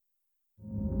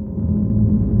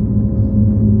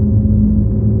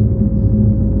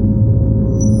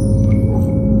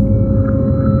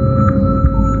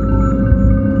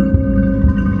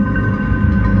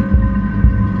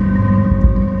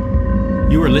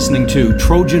listening to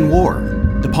Trojan War,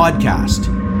 the podcast.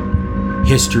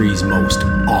 History's most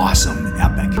awesome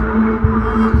epic.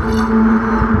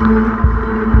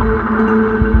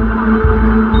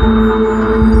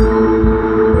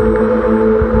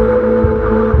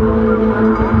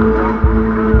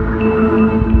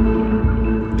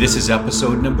 This is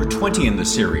episode number 20 in the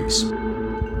series.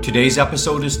 Today's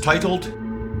episode is titled,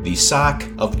 The Sack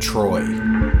of Troy.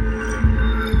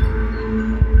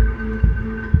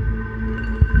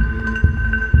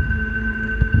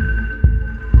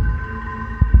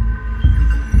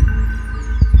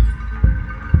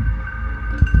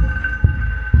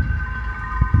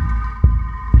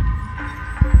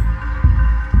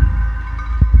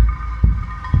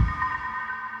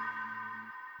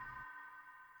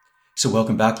 So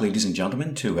welcome back, ladies and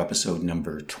gentlemen, to episode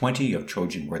number 20 of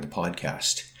Trojan War, the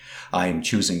podcast. I am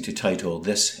choosing to title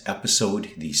this episode,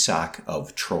 The Sack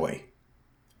of Troy.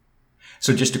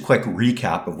 So just a quick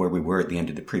recap of where we were at the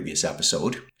end of the previous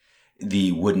episode.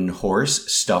 The wooden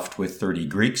horse, stuffed with 30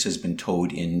 Greeks, has been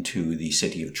towed into the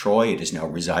city of Troy. It is now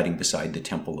residing beside the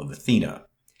Temple of Athena.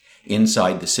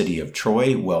 Inside the city of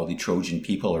Troy, well, the Trojan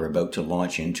people are about to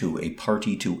launch into a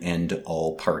party to end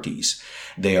all parties.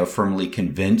 They are firmly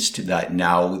convinced that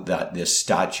now that this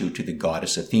statue to the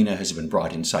goddess Athena has been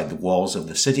brought inside the walls of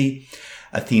the city,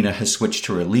 Athena has switched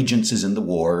her allegiances in the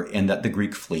war and that the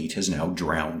Greek fleet has now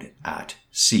drowned at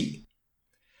sea.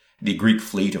 The Greek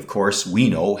fleet, of course, we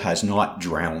know, has not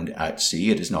drowned at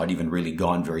sea. It has not even really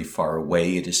gone very far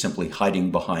away. It is simply hiding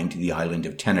behind the island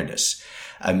of Tenedos,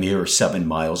 a mere 7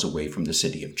 miles away from the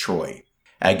city of Troy.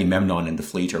 Agamemnon and the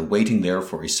fleet are waiting there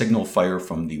for a signal fire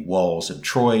from the walls of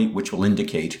Troy, which will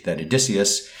indicate that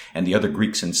Odysseus and the other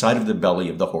Greeks inside of the belly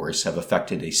of the horse have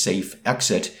effected a safe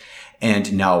exit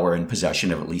and now are in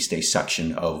possession of at least a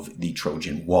section of the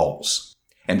Trojan walls.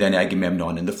 And then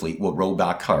Agamemnon and the fleet will row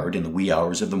back hard in the wee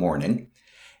hours of the morning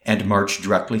and march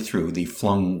directly through the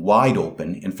flung wide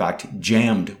open, in fact,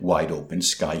 jammed wide open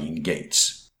Scaean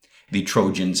gates. The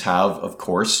Trojans have, of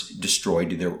course,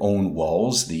 destroyed their own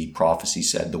walls. The prophecy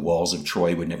said the walls of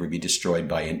Troy would never be destroyed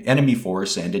by an enemy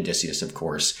force, and Odysseus, of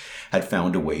course, had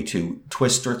found a way to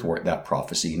twist or thwart that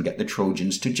prophecy and get the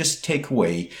Trojans to just take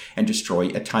away and destroy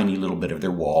a tiny little bit of their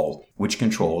wall, which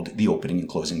controlled the opening and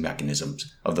closing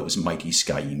mechanisms of those mighty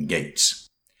Scaean gates.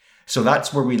 So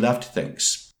that's where we left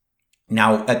things.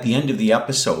 Now, at the end of the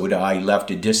episode, I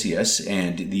left Odysseus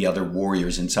and the other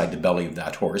warriors inside the belly of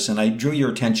that horse, and I drew your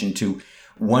attention to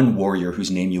one warrior whose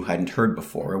name you hadn't heard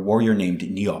before, a warrior named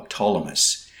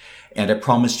Neoptolemus. And I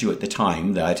promised you at the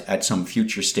time that at some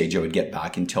future stage I would get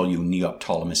back and tell you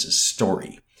Neoptolemus'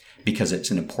 story, because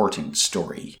it's an important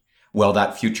story. Well,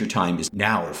 that future time is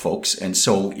now, folks, and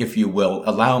so if you will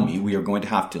allow me, we are going to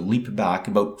have to leap back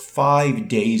about 5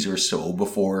 days or so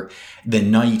before the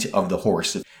night of the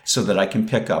horse, so that I can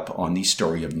pick up on the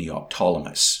story of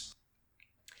Neoptolemus.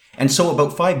 And so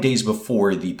about 5 days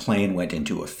before the plan went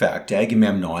into effect,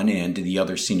 Agamemnon and the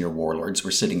other senior warlords were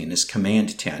sitting in his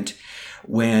command tent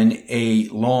when a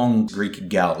long Greek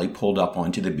galley pulled up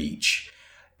onto the beach,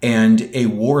 and a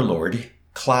warlord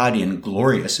clad in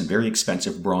glorious and very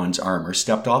expensive bronze armor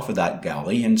stepped off of that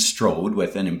galley and strode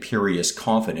with an imperious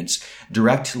confidence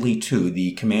directly to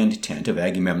the command tent of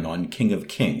Agamemnon, King of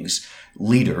Kings,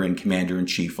 leader and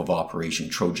commander-in-chief of Operation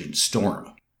Trojan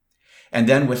Storm. And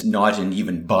then with not an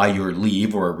even by your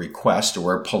leave or a request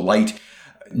or a polite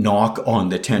knock on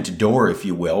the tent door, if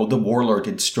you will, the warlord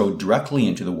had strode directly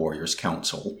into the warriors'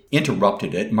 council,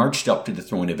 interrupted it, marched up to the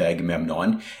throne of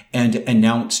Agamemnon, and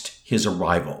announced his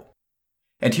arrival.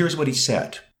 And here's what he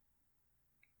said.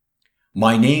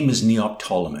 My name is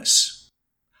Neoptolemus.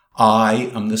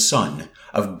 I am the son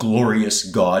of glorious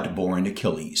god-born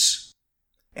Achilles.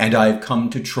 And I have come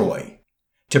to Troy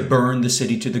to burn the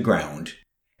city to the ground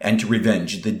and to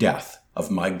revenge the death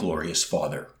of my glorious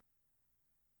father.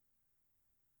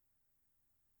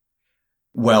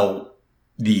 Well,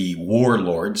 the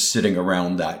warlords sitting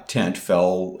around that tent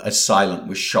fell as silent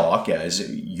with shock as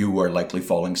you are likely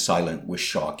falling silent with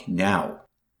shock now.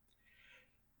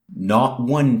 Not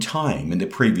one time in the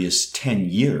previous 10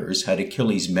 years had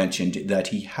Achilles mentioned that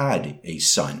he had a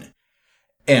son.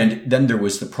 And then there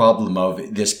was the problem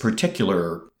of this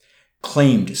particular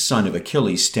claimed son of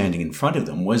Achilles standing in front of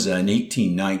them was an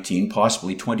 18, 19,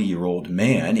 possibly 20-year-old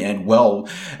man. And well,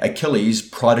 Achilles,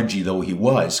 prodigy though he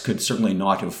was, could certainly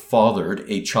not have fathered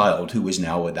a child who was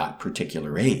now at that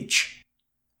particular age.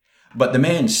 But the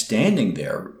man standing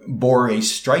there bore a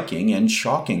striking and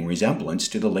shocking resemblance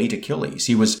to the late Achilles.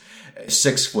 He was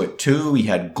 6'2". He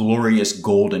had glorious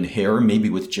golden hair, maybe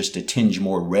with just a tinge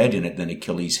more red in it than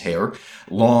Achilles' hair,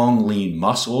 long, lean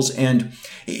muscles, and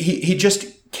he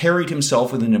just carried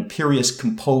himself with an imperious,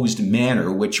 composed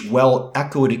manner, which well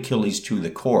echoed Achilles to the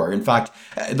core. In fact,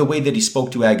 the way that he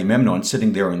spoke to Agamemnon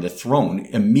sitting there on the throne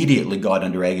immediately got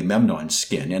under Agamemnon's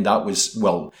skin, and that was,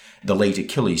 well, the late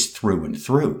Achilles through and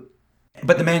through.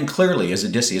 But the man clearly, as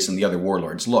Odysseus and the other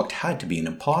warlords looked, had to be an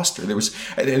impostor. There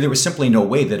was simply no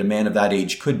way that a man of that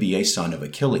age could be a son of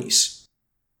Achilles.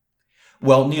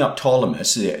 Well,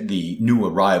 Neoptolemus, the new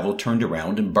arrival, turned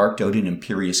around and barked out an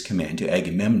imperious command to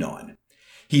Agamemnon.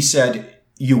 He said,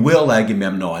 "You will,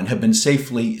 Agamemnon, have been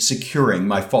safely securing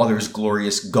my father's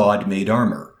glorious god-made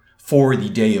armor for the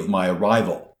day of my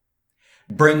arrival.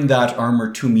 Bring that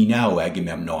armor to me now,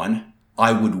 Agamemnon.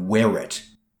 I would wear it."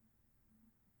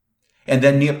 And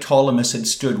then Neoptolemus had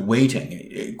stood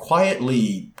waiting,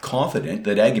 quietly confident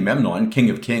that Agamemnon, king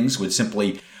of kings, would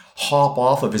simply hop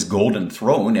off of his golden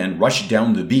throne and rush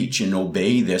down the beach and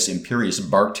obey this imperious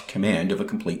barked command of a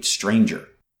complete stranger.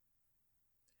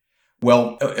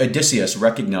 Well, Odysseus,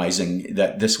 recognizing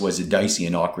that this was a dicey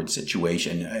and awkward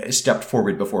situation, stepped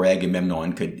forward before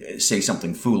Agamemnon could say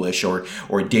something foolish or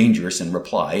dangerous in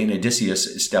reply, and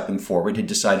Odysseus, stepping forward, had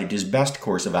decided his best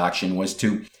course of action was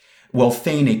to, well,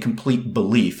 feign a complete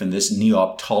belief in this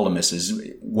Neoptolemus's,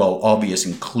 well, obvious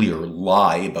and clear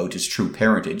lie about his true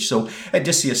parentage. So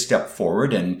Odysseus stepped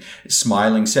forward and,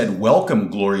 smiling, said, "Welcome,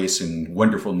 glorious and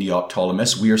wonderful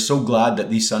Neoptolemus. We are so glad that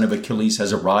the son of Achilles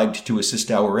has arrived to assist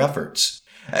our efforts.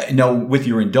 Now, with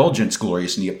your indulgence,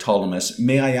 glorious Neoptolemus,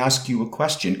 may I ask you a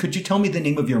question? Could you tell me the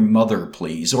name of your mother,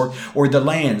 please, or the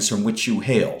lands from which you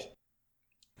hail?"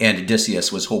 And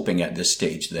Odysseus was hoping at this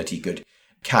stage that he could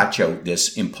catch out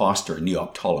this impostor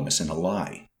Neoptolemus in a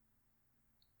lie.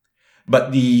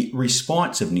 But the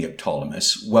response of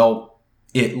Neoptolemus, well,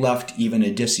 it left even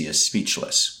Odysseus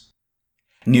speechless.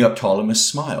 Neoptolemus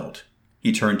smiled.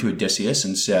 He turned to Odysseus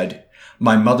and said,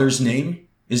 "My mother's name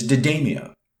is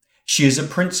Didymia. She is a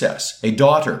princess, a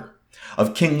daughter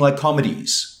of King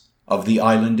Lycomedes of the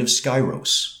island of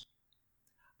Skyros.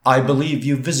 I believe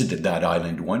you visited that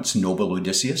island once, noble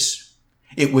Odysseus.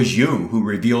 It was you who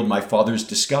revealed my father's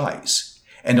disguise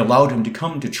and allowed him to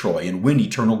come to Troy and win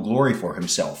eternal glory for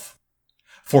himself.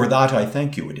 For that I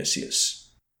thank you, Odysseus."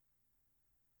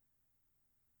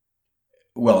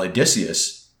 Well,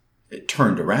 Odysseus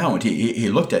turned around. He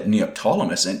looked at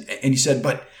Neoptolemus and he said,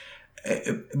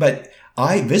 but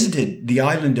I visited the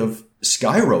island of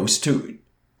Skyros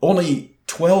only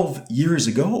 12 years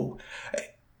ago.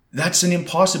 That's an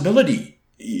impossibility.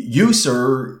 You,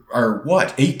 sir, are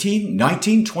what, 18,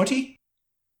 19, 20?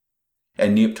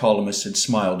 And Neoptolemus had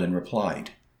smiled and replied,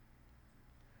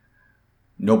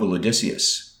 "Noble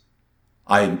Odysseus,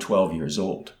 I am 12 years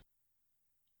old.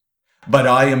 But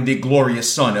I am the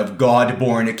glorious son of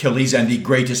god-born Achilles and the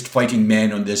greatest fighting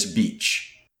man on this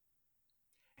beach."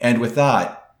 And with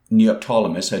that,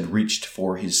 Neoptolemus had reached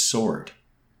for his sword.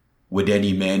 Would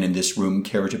any man in this room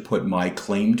care to put my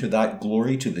claim to that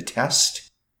glory to the test?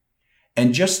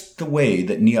 And just the way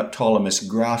that Neoptolemus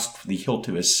grasped the hilt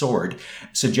of his sword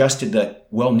suggested that,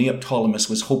 well, Neoptolemus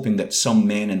was hoping that some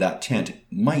man in that tent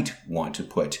might want to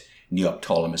put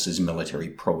Neoptolemus's military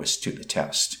prowess to the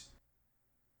test.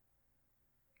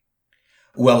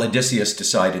 Well, Odysseus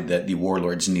decided that the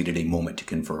warlords needed a moment to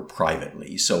confer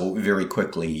privately, so very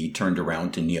quickly he turned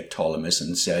around to Neoptolemus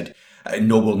and said,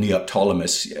 "Noble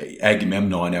Neoptolemus,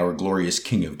 Agamemnon, our glorious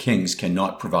king of kings,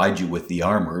 cannot provide you with the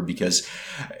armor because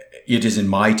it is in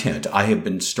my tent. I have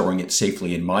been storing it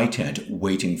safely in my tent,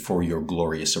 waiting for your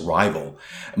glorious arrival.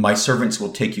 My servants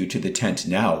will take you to the tent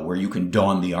now, where you can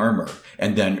don the armor,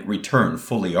 and then return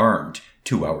fully armed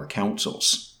to our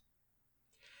councils."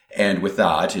 And with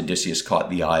that, Odysseus caught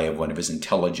the eye of one of his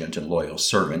intelligent and loyal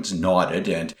servants, nodded,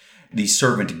 and the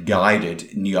servant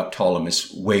guided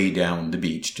Neoptolemus way down the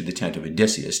beach to the tent of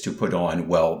Odysseus to put on,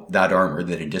 well, that armor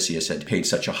that Odysseus had paid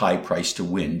such a high price to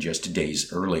win just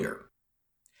days earlier.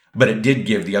 But it did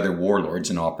give the other warlords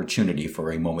an opportunity for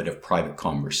a moment of private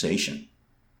conversation.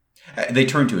 They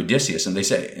turned to Odysseus and they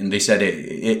said,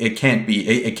 it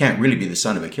can't really be the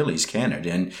son of Achilles, can it?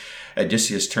 And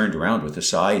Odysseus turned around with a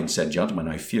sigh and said, "Gentlemen,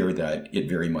 I fear that it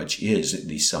very much is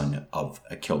the son of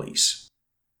Achilles."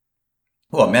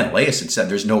 Well, Menelaus had said,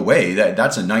 "There's no way,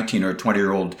 that's a 19 or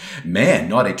 20-year-old man,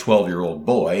 not a 12-year-old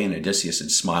boy." And Odysseus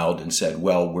had smiled and said,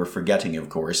 "Well, we're forgetting, of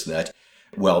course, that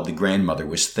the grandmother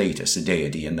was Thetis, a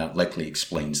deity, and that likely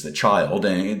explains the child."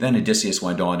 And then Odysseus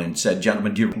went on and said,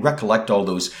 "Gentlemen, do you recollect all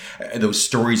those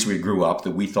stories we grew up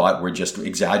that we thought were just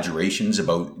exaggerations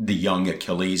about the young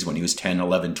Achilles when he was 10,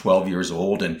 11, 12 years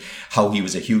old, and how he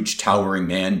was a huge towering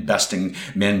man, besting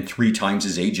men 3 times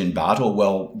his age in battle?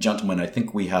 Well, gentlemen, I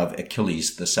think we have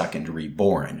Achilles II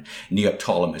reborn.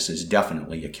 Neoptolemus is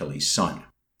definitely Achilles' son.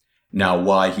 Now,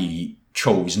 why he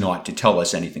chose not to tell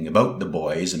us anything about the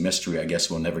boy is a mystery I guess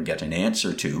we'll never get an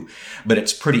answer to. But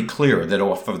it's pretty clear that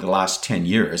over the last 10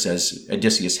 years, as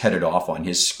Odysseus headed off on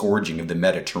his scourging of the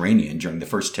Mediterranean during the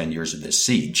first 10 years of this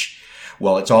siege,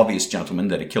 well, it's obvious, gentlemen,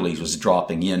 that Achilles was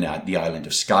dropping in at the island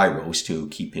of Skyros to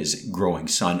keep his growing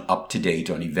son up to date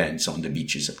on events on the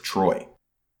beaches of Troy.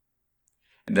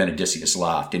 And then Odysseus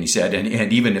laughed and he said,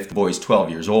 and even if the boy's 12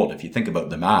 years old, if you think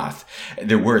about the math,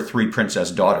 there were 3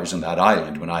 princess daughters on that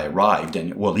island when I arrived.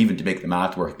 And well, even to make the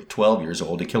math work at 12 years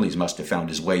old, Achilles must have found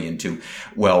his way into,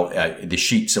 the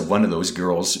sheets of one of those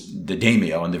girls,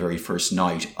 Didymia, on the very first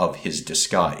night of his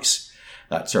disguise.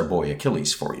 That's our boy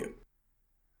Achilles for you.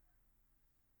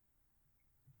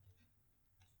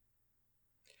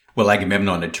 Well,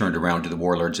 Agamemnon had turned around to the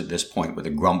warlords at this point with a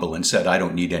grumble and said, I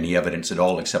don't need any evidence at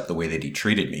all except the way that he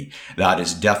treated me. That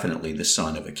is definitely the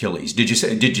son of Achilles. Did you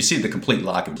see the complete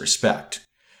lack of respect?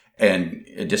 And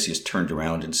Odysseus turned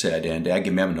around and said, and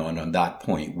Agamemnon, on that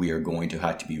point, we are going to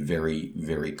have to be very,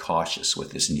 very cautious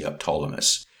with this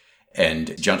Neoptolemus.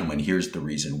 And gentlemen, here's the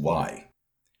reason why.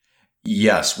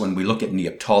 Yes, when we look at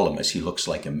Neoptolemus, he looks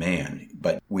like a man,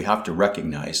 but we have to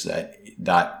recognize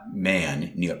that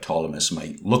man, Neoptolemus,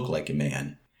 might look like a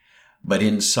man, but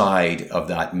inside of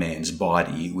that man's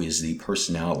body is the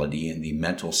personality and the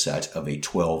mental set of a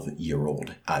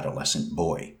 12-year-old adolescent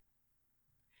boy.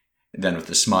 Then with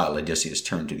a smile, Odysseus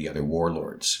turned to the other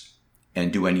warlords.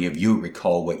 And do any of you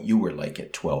recall what you were like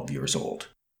at 12 years old?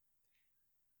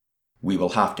 We will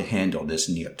have to handle this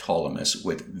Neoptolemus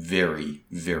with very,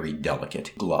 very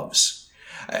delicate gloves.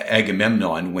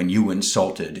 Agamemnon, when you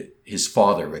insulted his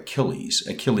father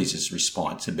Achilles'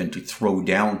 response had been to throw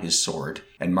down his sword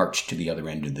and march to the other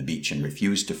end of the beach and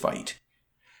refuse to fight.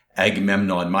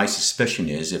 Agamemnon, my suspicion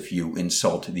is if you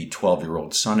insult the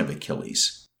 12-year-old son of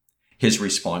Achilles, his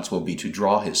response will be to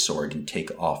draw his sword and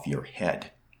take off your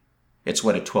head. It's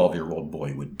what a 12-year-old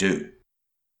boy would do.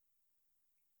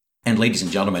 And ladies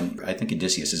and gentlemen, I think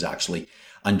Odysseus has actually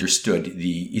understood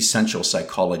the essential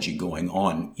psychology going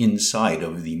on inside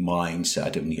of the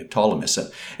mindset of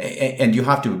Neoptolemus. And you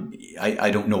have to, I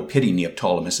don't know, pity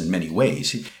Neoptolemus in many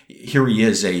ways. Here he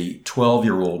is, a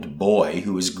 12-year-old boy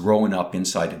who has grown up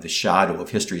inside of the shadow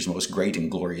of history's most great and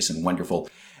glorious and wonderful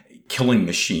killing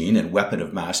machine and weapon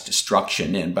of mass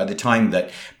destruction. And by the time that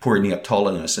poor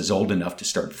Neoptolemus is old enough to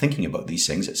start thinking about these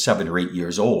things at 7 or 8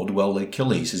 years old, well,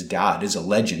 Achilles, his dad, is a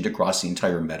legend across the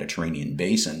entire Mediterranean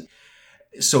basin.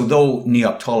 So though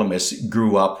Neoptolemus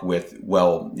grew up with,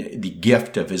 the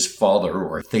gift of his father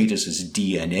or Thetis'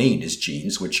 DNA in his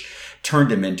genes, which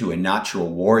turned him into a natural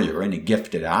warrior and a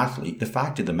gifted athlete, the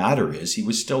fact of the matter is he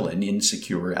was still an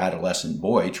insecure adolescent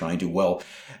boy trying to,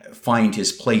 find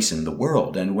his place in the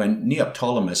world. And when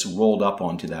Neoptolemus rolled up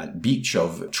onto that beach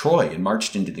of Troy and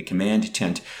marched into the command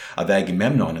tent of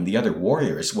Agamemnon and the other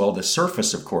warriors, the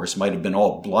surface, of course, might have been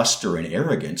all bluster and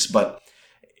arrogance, but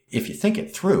if you think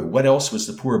it through, what else was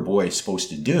the poor boy supposed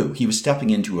to do? He was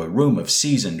stepping into a room of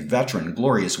seasoned, veteran,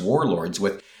 glorious warlords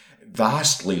with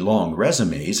vastly long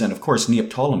resumes. And of course,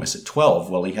 Neoptolemus at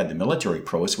 12, he had the military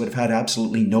prowess, would have had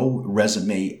absolutely no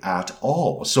resume at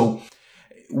all. So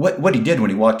what he did when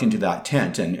he walked into that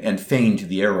tent and feigned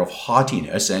the air of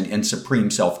haughtiness and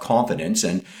supreme self-confidence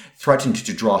and threatened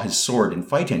to draw his sword and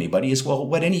fight anybody is,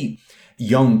 what any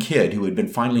young kid who had been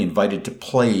finally invited to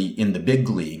play in the big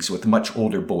leagues with much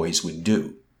older boys would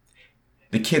do.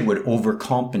 The kid would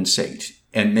overcompensate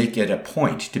and make it a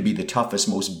point to be the toughest,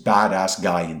 most badass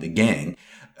guy in the gang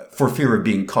for fear of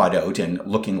being caught out and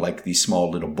looking like the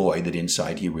small little boy that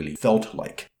inside he really felt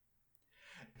like.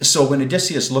 So when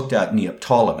Odysseus looked at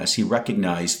Neoptolemus, he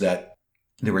recognized that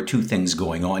there were 2 things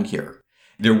going on here.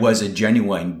 There was a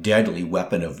genuine deadly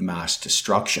weapon of mass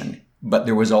destruction, but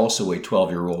there was also a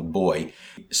 12-year-old boy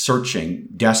searching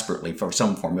desperately for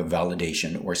some form of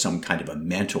validation or some kind of a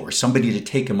mentor, somebody to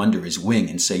take him under his wing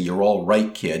and say, you're all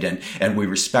right, kid, and we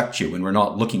respect you, and we're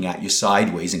not looking at you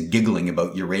sideways and giggling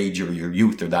about your age or your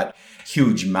youth or that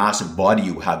huge, massive body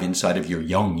you have inside of your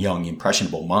young,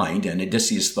 impressionable mind. And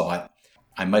Odysseus thought,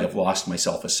 I might have lost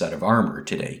myself a set of armor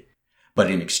today, but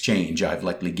in exchange, I've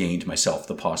likely gained myself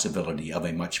the possibility of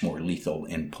a much more lethal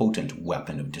and potent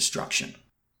weapon of destruction.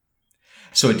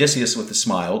 So Odysseus, with a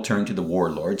smile, turned to the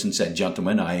warlords and said,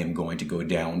 gentlemen, I am going to go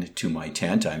down to my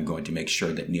tent. I'm going to make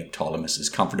sure that Neoptolemus is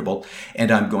comfortable,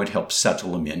 and I'm going to help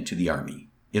settle him into the army.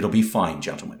 It'll be fine,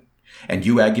 gentlemen. And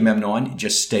you, Agamemnon,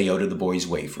 just stay out of the boy's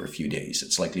way for a few days.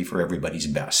 It's likely for everybody's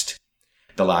best.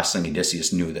 The last thing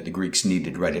Odysseus knew that the Greeks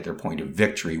needed right at their point of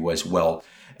victory was,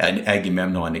 an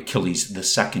Agamemnon-Achilles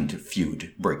II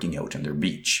feud breaking out on their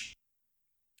beach.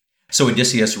 So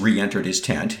Odysseus re-entered his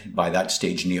tent. By that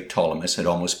stage, Neoptolemus had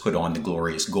almost put on the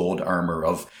glorious gold armor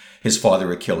of his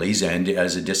father Achilles, and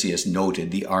as Odysseus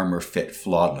noted, the armor fit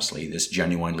flawlessly. This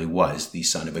genuinely was the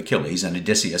son of Achilles, and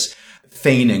Odysseus,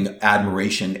 feigning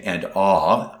admiration and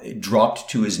awe, dropped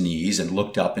to his knees and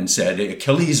looked up and said,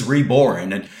 "Achilles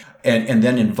reborn," and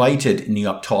then invited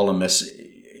Neoptolemus.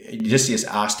 Odysseus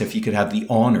asked if he could have the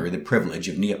honor, the privilege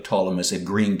of Neoptolemus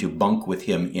agreeing to bunk with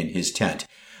him in his tent.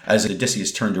 As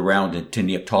Odysseus turned around to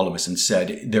Neoptolemus and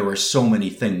said, "There are so many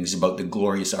things about the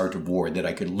glorious art of war that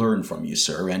I could learn from you,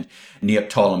 sir." And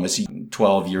Neoptolemus,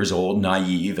 12 years old,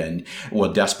 naive, and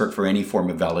desperate for any form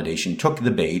of validation, took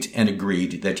the bait and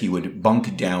agreed that he would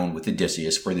bunk down with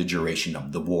Odysseus for the duration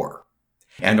of the war.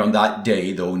 And on that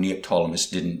day, though Neoptolemus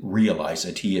didn't realize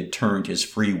it, he had turned his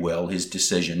free will, his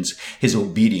decisions, his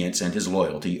obedience, and his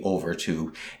loyalty over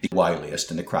to the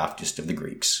wiliest and the craftiest of the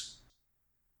Greeks.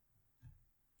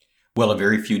 Well, a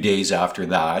very few days after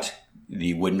that,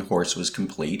 the wooden horse was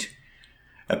complete.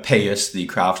 Epeius, the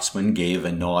craftsman, gave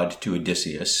a nod to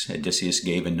Odysseus. Odysseus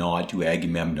gave a nod to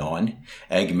Agamemnon.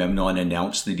 Agamemnon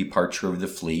announced the departure of the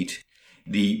fleet.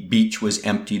 The beach was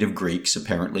emptied of Greeks,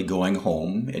 apparently going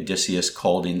home. Odysseus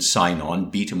called in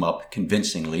Sinon, beat him up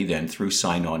convincingly, then threw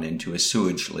Sinon into a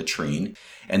sewage latrine.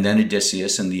 And then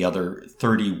Odysseus and the other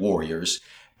 30 warriors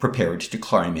prepared to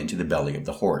climb into the belly of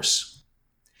the horse.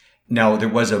 Now, there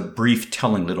was a brief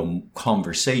telling little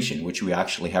conversation, which we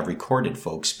actually have recorded,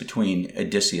 folks, between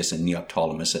Odysseus and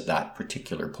Neoptolemus at that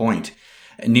particular point.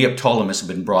 Neoptolemus had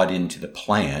been brought into the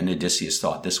plan. Odysseus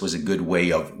thought this was a good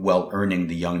way of, earning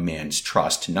the young man's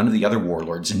trust. None of the other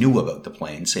warlords knew about the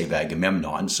plan, save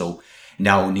Agamemnon, so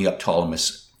now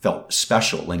Neoptolemus felt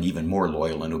special and even more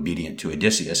loyal and obedient to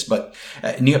Odysseus. But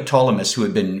Neoptolemus, who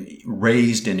had been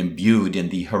raised and imbued in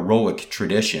the heroic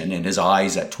tradition, and his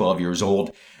eyes at 12 years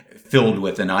old filled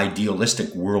with an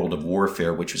idealistic world of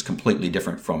warfare, which was completely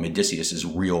different from Odysseus's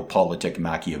realpolitik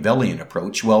Machiavellian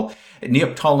approach.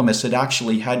 Neoptolemus had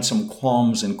actually had some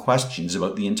qualms and questions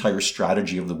about the entire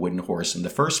strategy of the wooden horse in the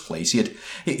first place.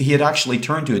 He had actually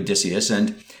turned to Odysseus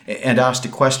and asked a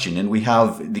question, and we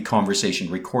have the conversation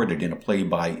recorded in a play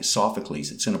by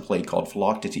Sophocles. It's in a play called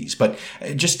Philoctetes. But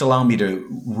just allow me to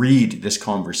read this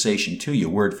conversation to you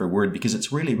word for word, because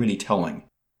it's really, really telling.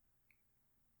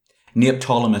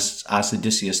 Neoptolemus asked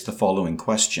Odysseus the following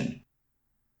question.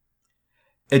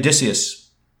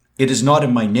 "Odysseus, it is not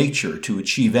in my nature to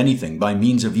achieve anything by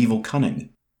means of evil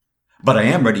cunning, but I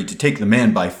am ready to take the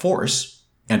man by force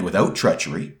and without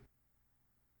treachery."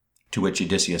 To which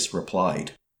Odysseus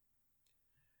replied,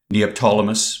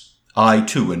 "Neoptolemus, I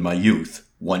too in my youth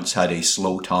once had a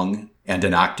slow tongue and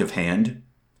an active hand,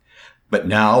 but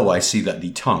now I see that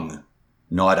the tongue,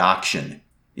 not action,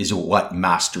 is what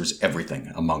masters everything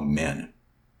among men."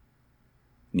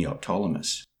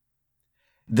 Neoptolemus: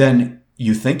 "Then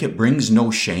you think it brings no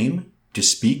shame to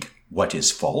speak what is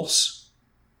false?"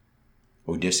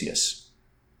 Odysseus: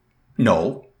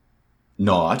 "No,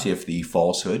 not if the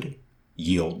falsehood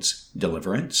yields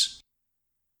deliverance."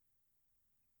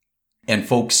 And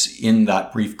folks, in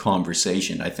that brief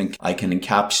conversation, I think I can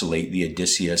encapsulate the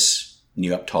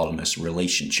Odysseus-Neoptolemus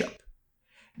relationship.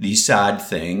 The sad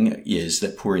thing is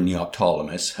that poor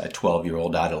Neoptolemus, a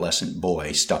 12-year-old adolescent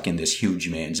boy stuck in this huge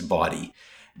man's body,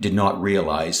 did not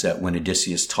realize that when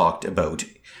Odysseus talked about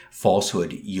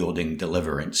falsehood yielding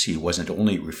deliverance, he wasn't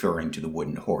only referring to the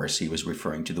wooden horse, he was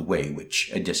referring to the way which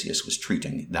Odysseus was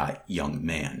treating that young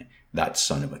man, that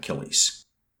son of Achilles.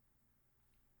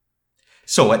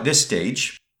 So at this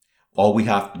stage, all we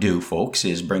have to do, folks,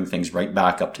 is bring things right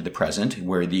back up to the present,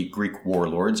 where the Greek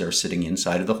warlords are sitting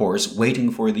inside of the horse,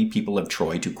 waiting for the people of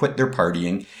Troy to quit their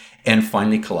partying and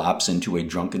finally collapse into a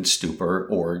drunken stupor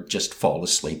or just fall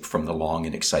asleep from the long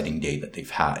and exciting day that they've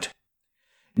had.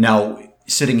 Now,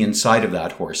 sitting inside of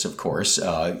that horse, of course,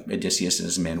 Odysseus and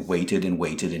his men waited and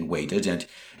waited and waited,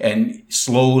 and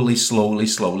slowly,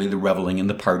 the reveling and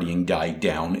the partying died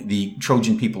down. The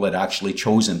Trojan people had actually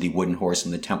chosen the wooden horse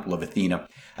in the Temple of Athena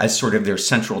as sort of their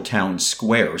central town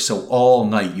square. So all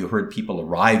night you heard people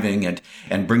arriving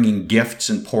and bringing gifts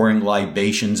and pouring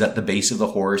libations at the base of the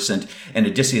horse. And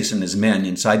Odysseus and his men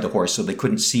inside the horse, so they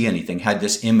couldn't see anything, had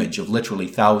this image of literally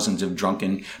thousands of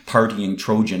drunken, partying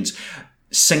Trojans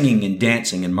singing and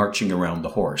dancing and marching around the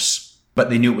horse. But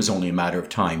they knew it was only a matter of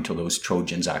time till those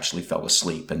Trojans actually fell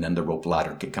asleep, and then the rope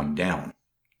ladder could come down.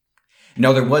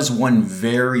 Now, there was one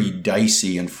very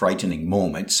dicey and frightening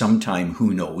moment, sometime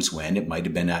who knows when, it might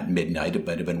have been at midnight, it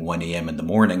might have been 1 a.m. in the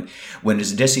morning, when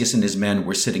as Odysseus and his men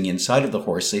were sitting inside of the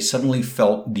horse, they suddenly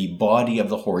felt the body of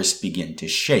the horse begin to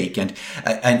shake, and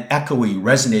an echoey,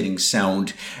 resonating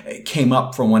sound came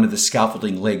up from one of the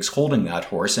scaffolding legs holding that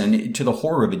horse, and to the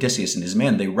horror of Odysseus and his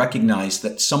men, they recognized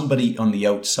that somebody on the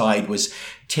outside was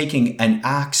taking an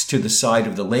axe to the side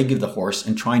of the leg of the horse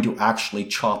and trying to actually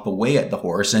chop away at the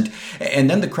horse. And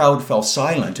then the crowd fell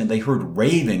silent, and they heard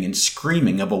raving and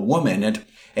screaming of a woman,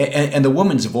 and the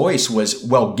woman's voice was,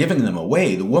 well, giving them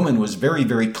away. The woman was very,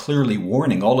 very clearly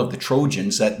warning all of the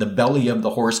Trojans that the belly of the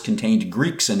horse contained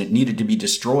Greeks and it needed to be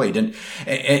destroyed. And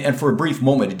for a brief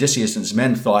moment, Odysseus and his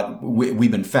men thought,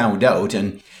 we've been found out.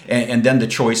 And then the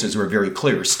choices were very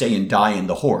clear: stay and die in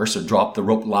the horse, or drop the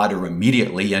rope ladder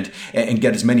immediately and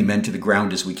get as many men to the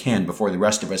ground as we can before the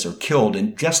rest of us are killed.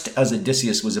 And just as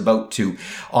Odysseus was about to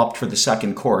opt for the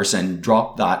second course and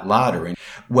drop that ladder,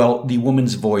 well, the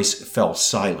woman's voice fell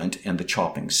silent and the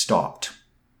chopping stopped.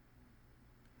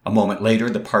 A moment later,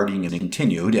 the partying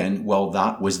continued, and, well,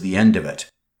 that was the end of it.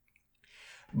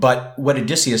 But what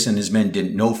Odysseus and his men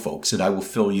didn't know, folks, that I will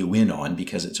fill you in on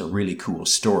because it's a really cool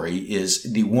story,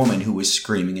 is the woman who was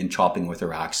screaming and chopping with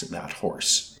her axe at that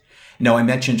horse. Now, I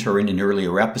mentioned her in an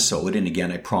earlier episode, and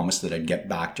again, I promised that I'd get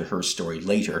back to her story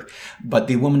later, but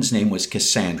the woman's name was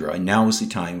Cassandra, and now is the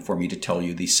time for me to tell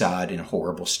you the sad and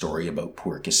horrible story about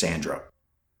poor Cassandra.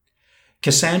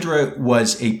 Cassandra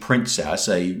was a princess,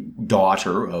 a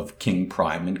daughter of King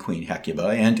Priam and Queen Hecuba,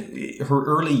 and her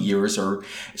early years are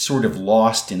sort of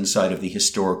lost inside of the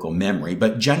historical memory.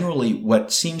 But generally,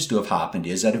 what seems to have happened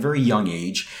is, at a very young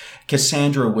age,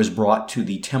 Cassandra was brought to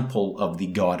the temple of the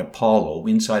god Apollo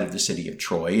inside of the city of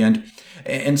Troy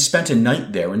and spent a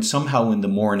night there. And somehow in the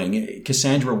morning,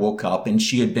 Cassandra woke up and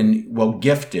she had been, well,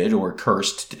 gifted or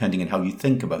cursed, depending on how you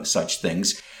think about such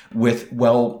things, with,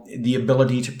 well, the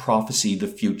ability to prophesy the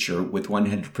future with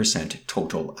 100%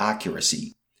 total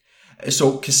accuracy.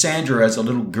 So Cassandra, as a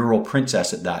little girl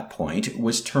princess at that point,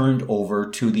 was turned over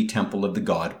to the temple of the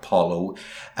god Apollo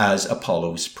as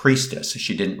Apollo's priestess.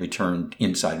 She didn't return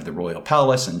inside of the royal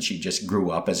palace, and she just grew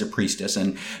up as a priestess,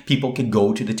 and people could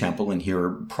go to the temple and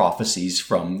hear prophecies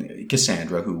from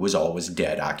Cassandra, who was always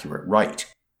dead accurate right.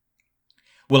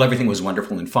 Well, everything was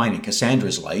wonderful and fine in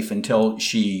Cassandra's life until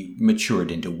she matured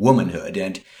into womanhood.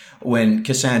 And when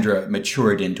Cassandra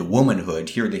matured into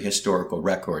womanhood, here the historical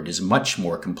record is much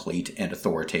more complete and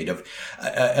authoritative.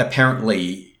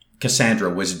 Apparently, Cassandra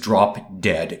was drop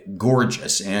dead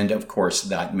gorgeous, and of course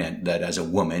that meant that as a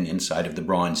woman inside of the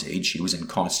Bronze Age, she was in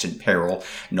constant peril,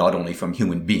 not only from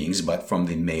human beings, but from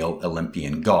the male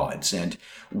Olympian gods. And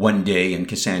one day in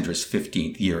Cassandra's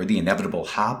 15th year, the inevitable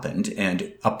happened,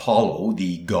 and Apollo,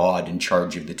 the god in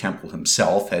charge of the temple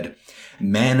himself, had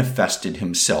manifested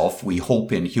himself, we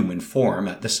hope in human form,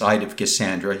 at the side of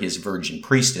Cassandra, his virgin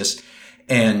priestess,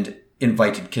 and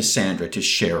invited Cassandra to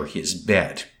share his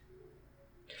bed.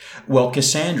 Well,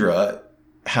 Cassandra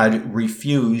had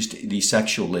refused the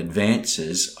sexual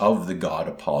advances of the god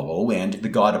Apollo, and the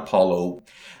god Apollo,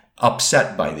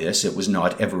 upset by this, it was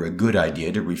not ever a good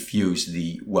idea to refuse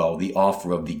the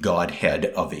offer of the godhead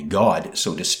of a god,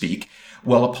 so to speak.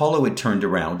 Well, Apollo had turned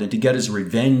around, and to get his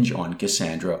revenge on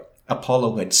Cassandra,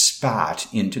 Apollo had spat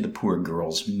into the poor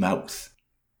girl's mouth.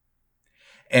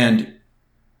 And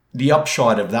the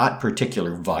upshot of that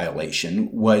particular violation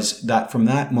was that from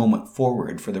that moment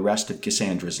forward, for the rest of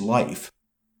Cassandra's life,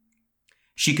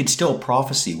 she could still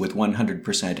prophesy with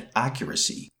 100%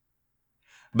 accuracy,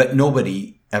 but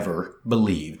nobody ever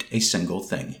believed a single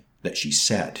thing that she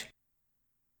said.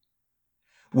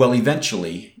 Well,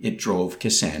 eventually, it drove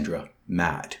Cassandra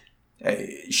mad.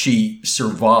 She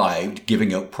survived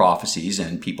giving out prophecies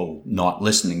and people not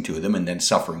listening to them and then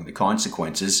suffering the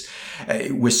consequences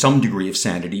with some degree of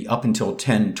sanity up until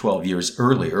 10, 12 years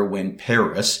earlier when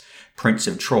Paris, Prince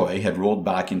of Troy, had rolled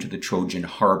back into the Trojan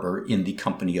harbor in the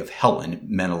company of Helen,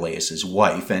 Menelaus'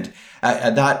 wife. And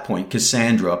at that point,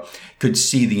 Cassandra could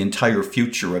see the entire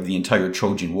future of the entire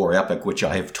Trojan War epic, which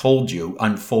I have told you,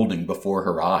 unfolding before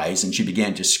her eyes. And she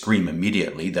began to scream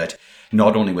immediately that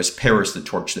not only was Paris the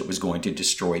torch that was going to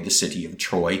destroy the city of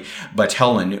Troy, but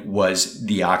Helen was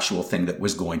the actual thing that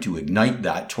was going to ignite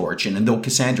that torch. And though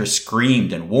Cassandra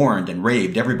screamed and warned and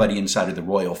raved everybody inside of the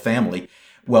royal family,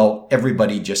 well,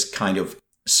 everybody just kind of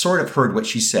sort of heard what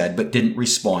she said, but didn't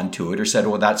respond to it or said,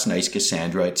 oh, that's nice,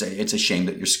 Cassandra. It's a shame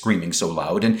that you're screaming so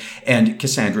loud. And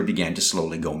Cassandra began to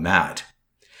slowly go mad.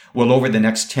 Well, over the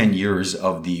next 10 years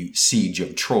of the siege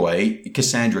of Troy,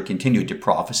 Cassandra continued to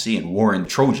prophesy and warn the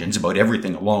Trojans about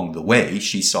everything along the way.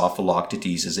 She saw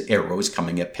Philoctetes' arrows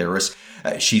coming at Paris.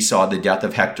 She saw the death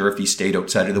of Hector if he stayed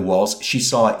outside of the walls. She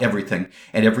saw everything.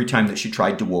 And every time that she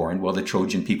tried to warn, well, the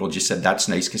Trojan people just said, "That's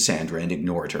nice, Cassandra," and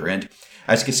ignored her. And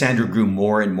as Cassandra grew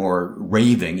more and more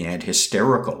raving and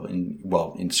hysterical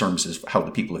in terms of how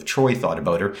the people of Troy thought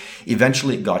about her,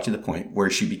 eventually it got to the point where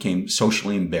she became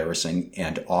socially embarrassing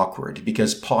and awkward,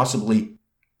 because possibly,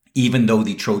 even though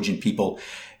the Trojan people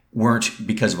weren't,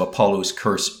 because of Apollo's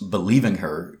curse, believing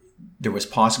her, there was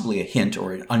possibly a hint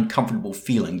or an uncomfortable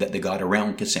feeling that they got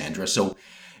around Cassandra. So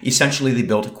essentially, they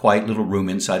built a quiet little room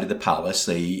inside of the palace.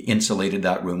 They insulated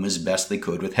that room as best they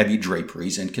could with heavy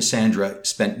draperies, and Cassandra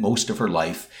spent most of her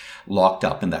life locked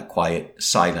up in that quiet,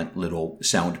 silent, little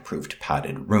soundproofed,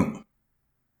 padded room.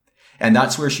 And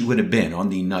that's where she would have been on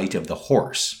the night of the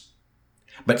horse.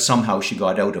 But somehow she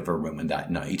got out of her room in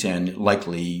that night, and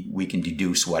likely we can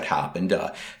deduce what happened.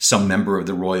 Some member of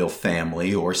the royal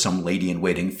family or some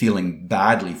lady-in-waiting, feeling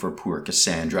badly for poor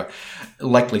Cassandra,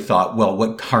 likely thought, well,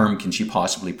 what harm can she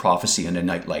possibly prophesy in a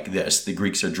night like this? The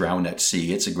Greeks are drowned at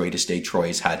sea. It's the greatest day Troy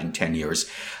has had in 10 years.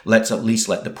 Let's at least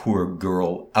let the poor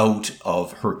girl out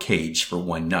of her cage for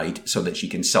one night so that she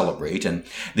can celebrate. And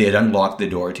they had unlocked the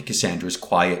door to Cassandra's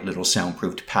quiet little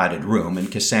soundproofed padded room,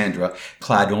 and Cassandra,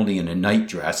 clad only in a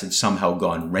nightdress, had somehow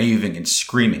gone raving and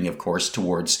screaming, of course,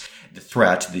 towards the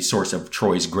threat, the source of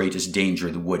Troy's greatest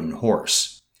danger, the wooden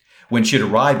horse. When she had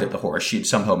arrived at the horse, she had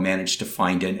somehow managed to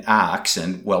find an axe,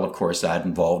 and, well, of course, that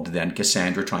involved then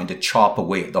Cassandra trying to chop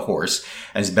away at the horse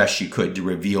as best she could to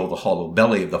reveal the hollow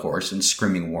belly of the horse and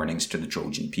screaming warnings to the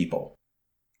Trojan people.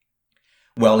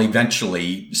 Well,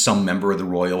 eventually, some member of the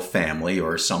royal family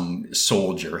or some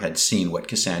soldier had seen what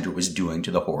Cassandra was doing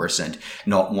to the horse, and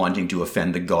not wanting to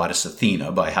offend the goddess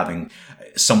Athena by having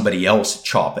somebody else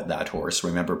chop at that horse.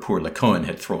 Remember, poor Lycaon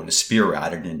had thrown a spear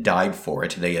at it and died for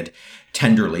it. They had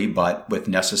tenderly, but with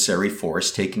necessary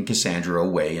force, taken Cassandra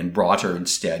away and brought her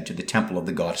instead to the temple of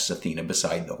the goddess Athena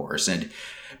beside the horse. And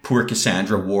poor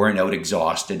Cassandra, worn out,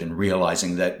 exhausted, and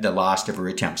realizing that the last of her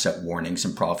attempts at warnings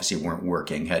and prophecy weren't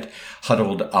working, had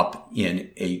huddled up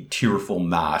in a tearful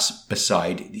mass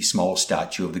beside the small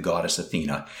statue of the goddess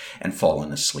Athena and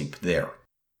fallen asleep there.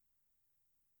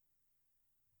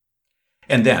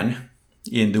 And then,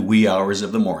 in the wee hours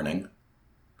of the morning,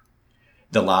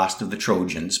 the last of the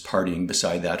Trojans partying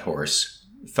beside that horse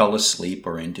fell asleep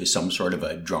or into some sort of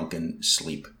a drunken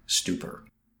sleep stupor.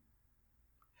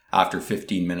 After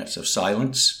 15 minutes of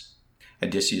silence,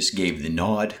 Odysseus gave the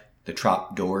nod. The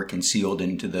trap door concealed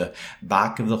into the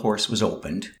back of the horse was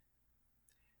opened.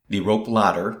 The rope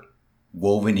ladder,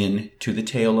 woven into the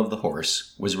tail of the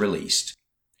horse, was released,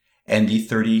 and the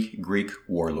 30 Greek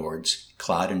warlords,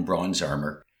 clad in bronze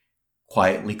armor,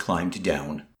 quietly climbed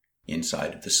down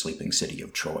inside of the sleeping city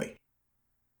of Troy.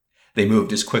 They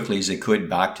moved as quickly as they could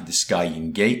back to the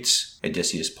Scaean gates.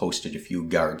 Odysseus posted a few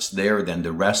guards there. Then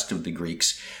the rest of the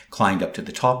Greeks climbed up to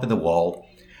the top of the wall,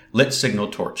 lit signal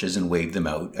torches, and waved them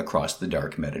out across the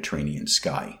dark Mediterranean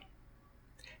sky.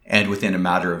 And within a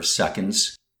matter of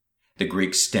seconds, the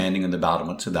Greeks standing on the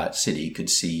battlements of that city could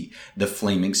see the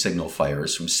flaming signal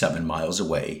fires from 7 miles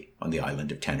away on the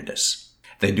island of Tenedos.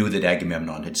 They knew that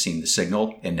Agamemnon had seen the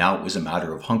signal, and now it was a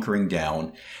matter of hunkering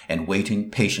down and waiting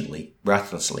patiently,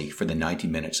 breathlessly, for the 90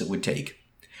 minutes it would take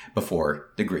before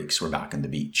the Greeks were back on the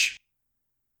beach.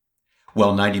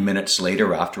 Well, 90 minutes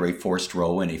later, after a forced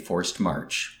row and a forced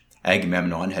march,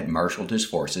 Agamemnon had marshaled his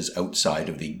forces outside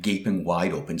of the gaping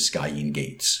wide-open Scaean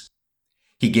gates.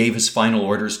 He gave his final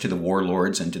orders to the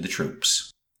warlords and to the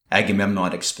troops.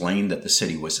 Agamemnon explained that the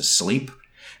city was asleep.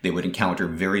 They would encounter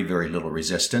very, very little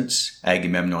resistance.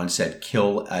 Agamemnon said,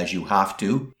 "Kill as you have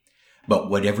to, but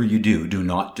whatever you do, do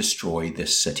not destroy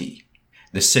this city.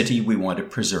 The city we want to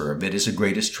preserve. It is the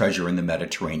greatest treasure in the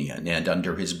Mediterranean." And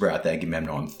under his breath,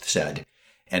 Agamemnon said,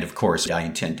 "And of course, I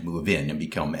intend to move in and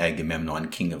become Agamemnon,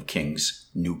 King of Kings,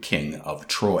 new king of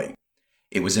Troy."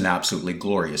 It was an absolutely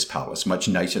glorious palace, much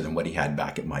nicer than what he had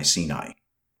back at Mycenae.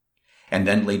 And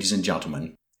then, ladies and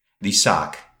gentlemen, the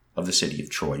sack of the city of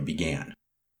Troy began.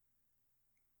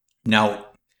 Now,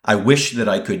 I wish that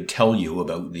I could tell you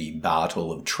about the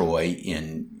Battle of Troy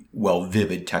in,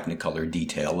 vivid Technicolor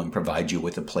detail and provide you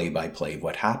with a play-by-play of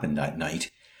what happened that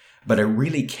night, but I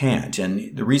really can't.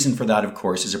 And the reason for that, of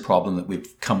course, is a problem that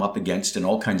we've come up against in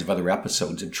all kinds of other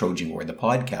episodes of Trojan War, the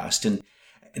podcast. And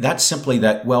that's simply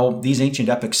that, these ancient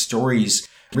epic stories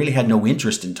really had no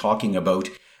interest in talking about,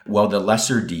 the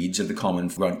lesser deeds of the common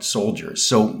front soldiers.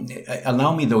 So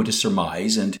allow me, though, to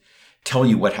surmise and tell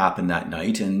you what happened that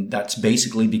night, and that's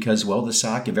basically because, well, the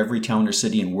sack of every town or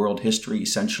city in world history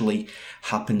essentially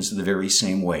happens the very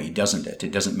same way, doesn't it?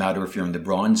 It doesn't matter if you're in the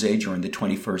Bronze Age or in the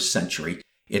 21st century,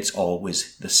 it's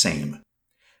always the same.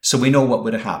 So we know what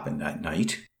would have happened that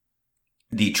night.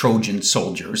 The Trojan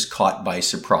soldiers, caught by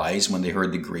surprise when they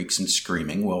heard the Greeks and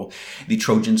screaming, well, the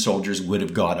Trojan soldiers would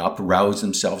have got up, roused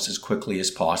themselves as quickly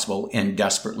as possible, and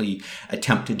desperately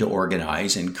attempted to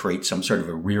organize and create some sort of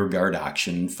a rearguard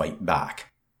action and fight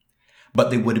back.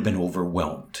 But they would have been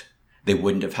overwhelmed. They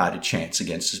wouldn't have had a chance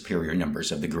against the superior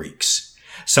numbers of the Greeks.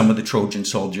 Some of the Trojan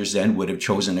soldiers then would have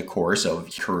chosen a course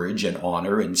of courage and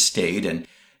honor and stayed and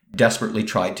desperately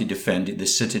tried to defend the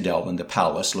citadel and the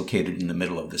palace located in the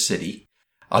middle of the city.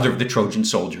 Other of the Trojan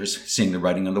soldiers, seeing the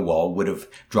writing on the wall, would have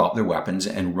dropped their weapons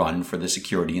and run for the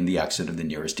security and the exit of the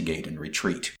nearest gate and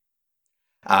retreat.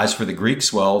 As for the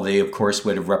Greeks, well, they of course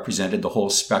would have represented the whole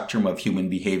spectrum of human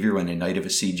behavior on a night of a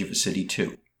siege of a city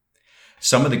too.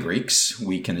 Some of the Greeks,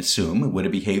 we can assume, would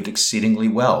have behaved exceedingly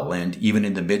well, and even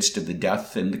in the midst of the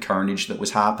death and the carnage that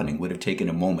was happening, would have taken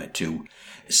a moment to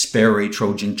spare a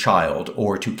Trojan child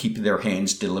or to keep their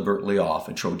hands deliberately off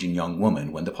a Trojan young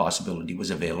woman when the possibility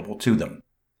was available to them.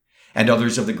 And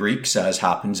others of the Greeks, as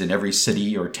happens in every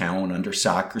city or town under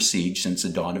sack or siege since the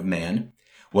dawn of man,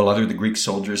 while other of the Greek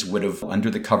soldiers would have, under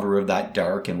the cover of that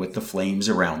dark and with the flames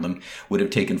around them, would have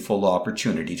taken full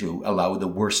opportunity to allow the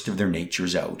worst of their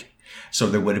natures out. So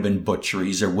there would have been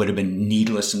butcheries, there would have been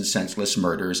needless and senseless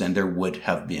murders, and there would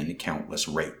have been countless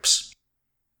rapes.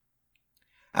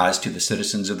 As to the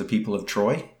citizens of the people of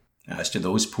Troy, as to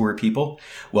those poor people,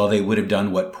 well, they would have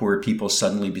done what poor people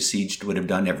suddenly besieged would have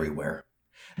done everywhere.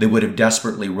 They would have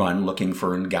desperately run looking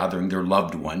for and gathering their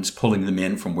loved ones, pulling them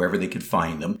in from wherever they could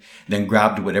find them, then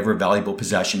grabbed whatever valuable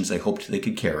possessions they hoped they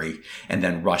could carry, and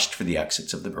then rushed for the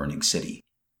exits of the burning city.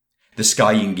 The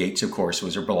Scaean gates, of course,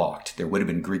 were blocked. There would have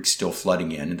been Greeks still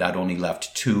flooding in, and that only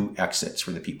left 2 exits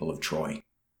for the people of Troy.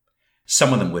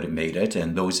 Some of them would have made it,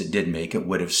 and those that did make it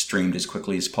would have streamed as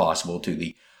quickly as possible to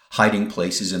the hiding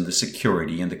places and the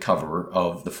security and the cover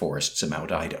of the forests of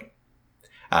Mount Ida.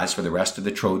 As for the rest of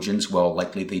the Trojans, well,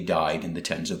 likely they died in the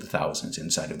tens of the thousands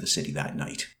inside of the city that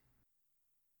night.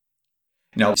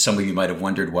 Now, some of you might have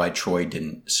wondered why Troy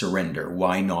didn't surrender.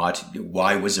 Why not?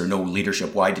 Why was there no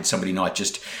leadership? Why did somebody not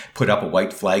just put up a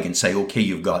white flag and say, okay,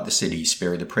 you've got the city,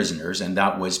 spare the prisoners? And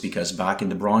that was because back in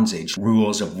the Bronze Age,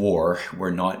 rules of war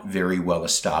were not very well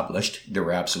established. There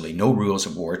were absolutely no rules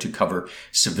of war to cover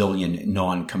civilian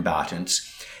non-combatants.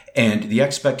 And the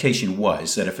expectation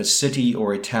was that if a city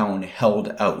or a town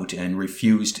held out and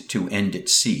refused to end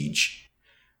its siege,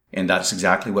 and that's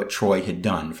exactly what Troy had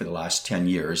done for the last 10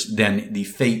 years, then the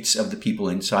fates of the people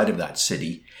inside of that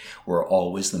city were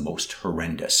always the most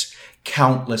horrendous.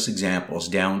 Countless examples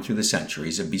down through the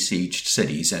centuries of besieged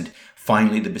cities, and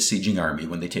finally the besieging army,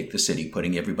 when they take the city,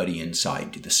 putting everybody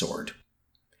inside to the sword.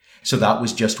 So that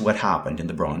was just what happened in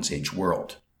the Bronze Age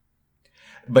world.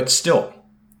 But still,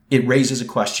 it raises a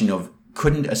question of,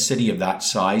 couldn't a city of that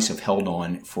size have held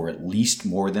on for at least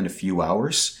more than a few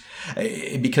hours?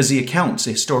 Because the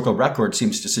historical record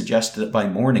seems to suggest that by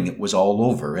morning it was all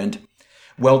over. And,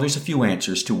 well, there's a few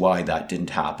answers to why that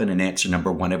didn't happen. And answer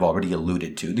number 1 I've already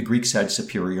alluded to. The Greeks had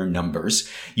superior numbers.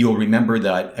 You'll remember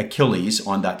that Achilles,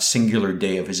 on that singular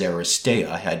day of his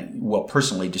Aristeia, had, well,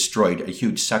 personally destroyed a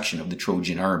huge section of the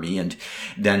Trojan army. And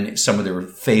then some of their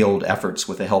failed efforts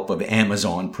with the help of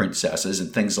Amazon princesses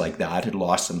and things like that had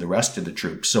lost them the rest of the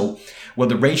troops. So, well,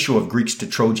 the ratio of Greeks to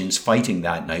Trojans fighting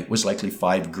that night was likely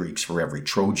 5 Greeks for every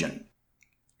Trojan.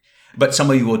 But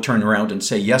some of you will turn around and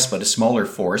say, yes, but a smaller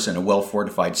force and a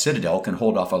well-fortified citadel can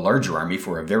hold off a larger army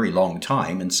for a very long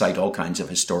time and cite all kinds of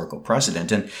historical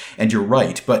precedent. And you're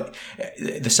right. But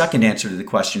the second answer to the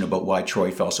question about why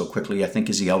Troy fell so quickly, I think,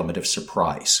 is the element of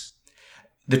surprise.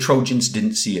 The Trojans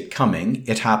didn't see it coming.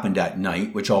 It happened at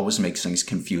night, which always makes things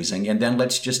confusing. And then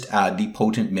let's just add the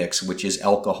potent mix, which is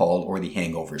alcohol or the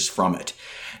hangovers from it.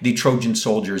 The Trojan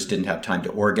soldiers didn't have time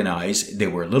to organize. They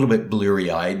were a little bit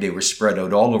bleary-eyed. They were spread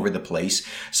out all over the place.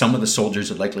 Some of the soldiers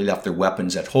had likely left their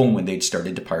weapons at home when they'd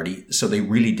started to party, so they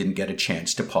really didn't get a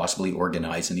chance to possibly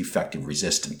organize an effective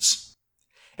resistance.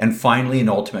 And finally and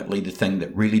ultimately, the thing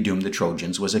that really doomed the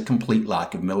Trojans was a complete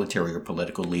lack of military or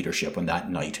political leadership on that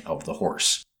night of the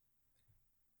horse.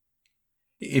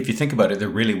 If you think about it, there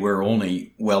really were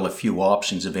only, well, a few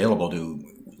options available to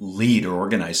lead or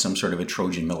organize some sort of a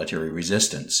Trojan military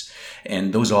resistance.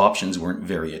 And those options weren't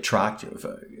very attractive.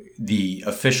 The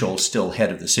official still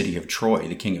head of the city of Troy,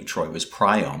 the king of Troy, was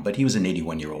Priam, but he was an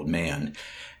 81-year-old man.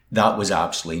 That was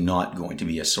absolutely not going to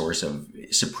be a source of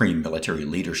supreme military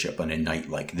leadership on a night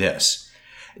like this.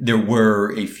 There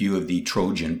were a few of the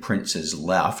Trojan princes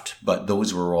left, but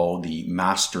those were all the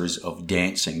masters of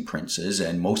dancing princes,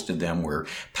 and most of them were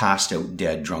passed out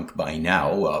dead drunk by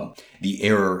now. The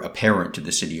heir apparent to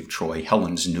the city of Troy,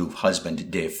 Helen's new husband,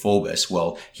 Deiphobus,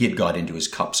 well, he had got into his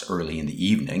cups early in the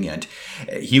evening, and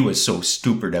he was so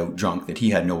stupid out drunk that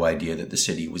he had no idea that the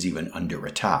city was even under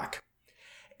attack.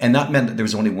 And that meant that there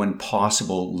was only one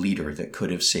possible leader that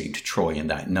could have saved Troy in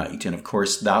that night, and of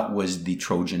course that was the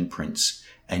Trojan prince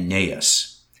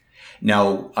Aeneas.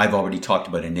 Now, I've already talked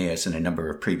about Aeneas in a number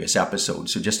of previous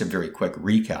episodes, so just a very quick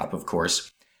recap, of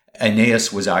course.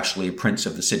 Aeneas was actually a prince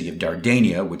of the city of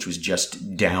Dardania, which was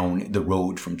just down the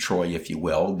road from Troy, if you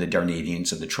will. The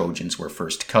Dardanelles and the Trojans were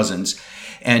first cousins.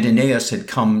 And Aeneas had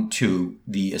come to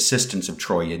the assistance of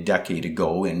Troy a decade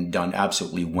ago and done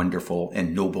absolutely wonderful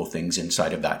and noble things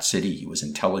inside of that city. He was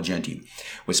intelligent. He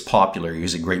was popular. He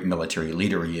was a great military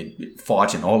leader. He had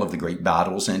fought in all of the great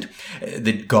battles. And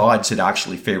the gods had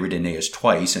actually favored Aeneas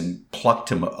twice and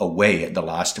plucked him away at the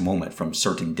last moment from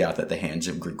certain death at the hands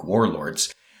of Greek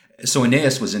warlords. So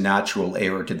Aeneas was a natural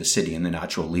heir to the city and the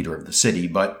natural leader of the city,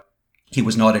 but he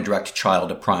was not a direct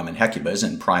child of Priam and Hecuba,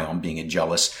 and Priam, being a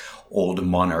jealous old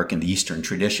monarch in the Eastern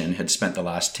tradition, had spent the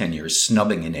last 10 years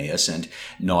snubbing Aeneas and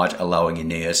not allowing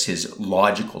Aeneas his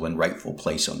logical and rightful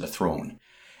place on the throne.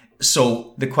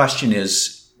 So the question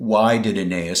is, why did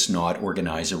Aeneas not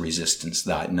organize a resistance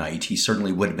that night? He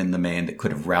certainly would have been the man that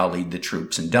could have rallied the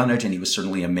troops and done it, and he was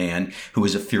certainly a man who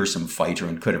was a fearsome fighter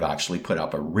and could have actually put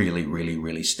up a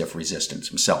really stiff resistance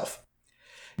himself.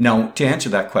 Now, to answer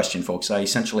that question, folks, I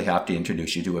essentially have to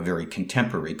introduce you to a very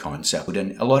contemporary concept,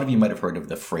 and a lot of you might have heard of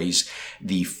the phrase,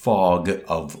 the fog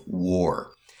of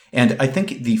war. And I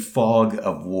think the fog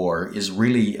of war is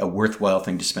really a worthwhile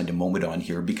thing to spend a moment on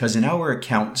here, because in our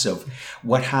accounts of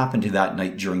what happened that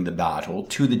night during the battle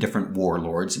to the different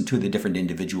warlords and to the different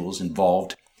individuals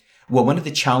involved, well, one of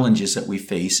the challenges that we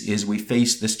face is we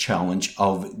face this challenge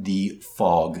of the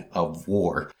fog of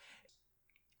war.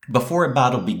 Before a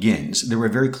battle begins, there were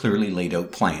very clearly laid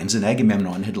out plans, and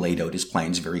Agamemnon had laid out his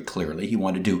plans very clearly. He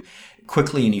wanted to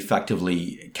quickly and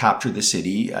effectively capture the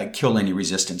city, kill any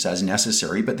resistance as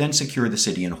necessary, but then secure the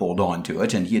city and hold on to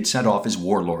it. And he had sent off his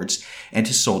warlords and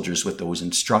his soldiers with those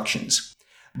instructions.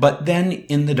 But then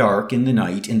in the dark, in the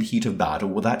night, in the heat of battle,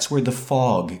 well, that's where the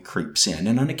fog creeps in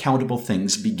and unaccountable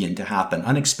things begin to happen.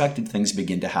 Unexpected things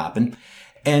begin to happen.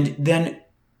 And then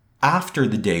after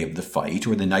the day of the fight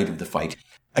or the night of the fight,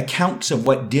 accounts of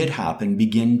what did happen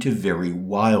begin to vary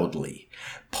wildly.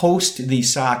 Post the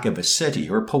sack of a city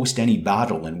or post any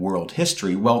battle in world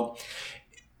history, well,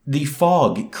 the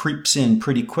fog creeps in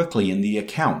pretty quickly in the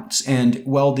accounts. And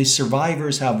while the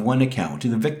survivors have one account,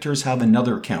 the victors have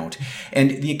another account.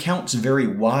 And the accounts vary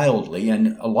wildly.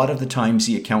 And a lot of the times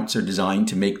the accounts are designed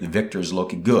to make the victors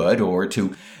look good or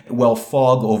to, well,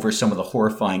 fog over some of the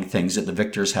horrifying things that the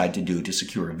victors had to do to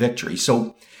secure a victory.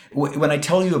 So when I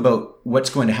tell you about what's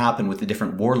going to happen with the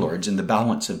different warlords and the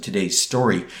balance of today's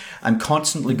story, I'm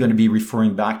constantly going to be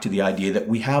referring back to the idea that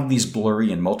we have these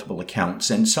blurry and multiple accounts,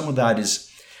 and some of that is,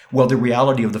 well, the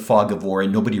reality of the fog of war,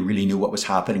 and nobody really knew what was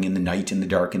happening in the night, in the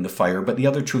dark, in the fire. But the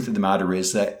other truth of the matter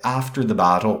is that after the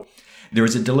battle, there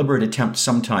is a deliberate attempt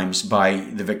sometimes by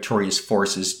the victorious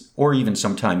forces, or even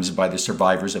sometimes by the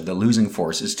survivors of the losing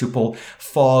forces, to pull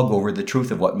fog over the truth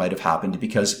of what might have happened,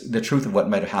 because the truth of what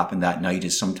might have happened that night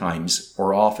is sometimes,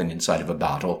 or often inside of a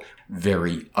battle,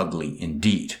 very ugly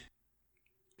indeed.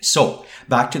 So,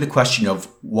 back to the question of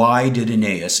why did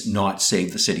Aeneas not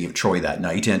save the city of Troy that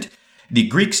night? And the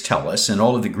Greeks tell us, and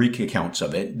all of the Greek accounts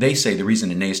of it, they say the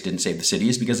reason Aeneas didn't save the city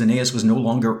is because Aeneas was no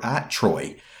longer at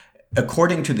Troy.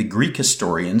 According to the Greek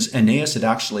historians, Aeneas had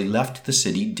actually left the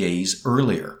city days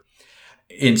earlier.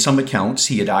 In some accounts,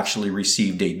 he had actually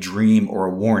received a dream or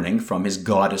a warning from his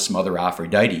goddess mother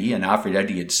Aphrodite, and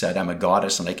Aphrodite had said, "I'm a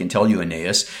goddess, and I can tell you,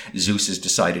 Aeneas, Zeus has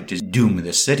decided to doom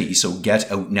the city, so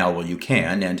get out now while you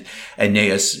can." And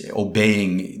Aeneas,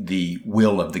 obeying the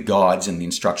will of the gods and the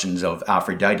instructions of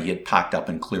Aphrodite, had packed up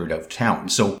and cleared out of town.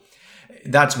 So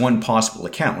that's one possible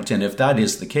account, and if that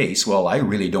is the case, well, I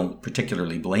really don't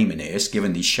particularly blame Aeneas,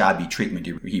 given the shabby treatment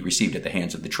he received at the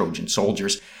hands of the Trojan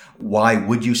soldiers. Why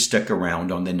would you stick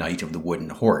around on the night of the wooden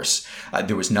horse?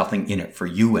 There was nothing in it for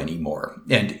you anymore.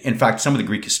 And in fact, some of the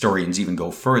Greek historians even go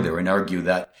further and argue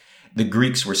that the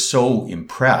Greeks were so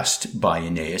impressed by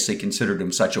Aeneas, they considered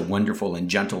him such a wonderful and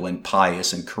gentle and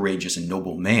pious and courageous and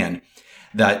noble man,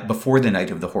 that before the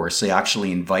night of the horse, they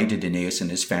actually invited Aeneas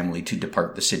and his family to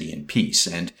depart the city in peace.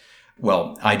 And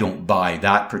Well, I don't buy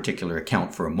that particular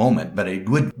account for a moment, but I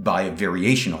would buy a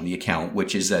variation on the account,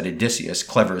 which is that Odysseus,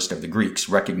 cleverest of the Greeks,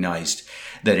 recognized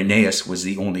that Aeneas was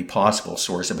the only possible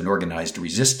source of an organized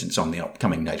resistance on the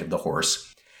upcoming Night of the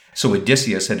Horse. So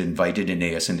Odysseus had invited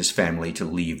Aeneas and his family to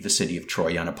leave the city of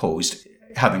Troy unopposed,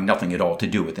 having nothing at all to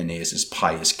do with Aeneas's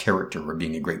pious character or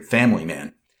being a great family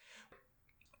man.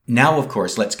 Now, of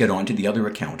course, let's get on to the other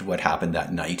account of what happened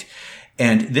that night.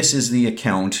 And this is the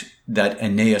account that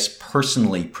Aeneas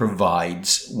personally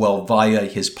provides, via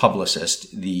his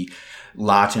publicist, the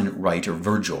Latin writer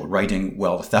Virgil, writing,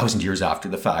 1,000 years after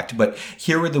the fact. But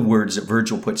here are the words that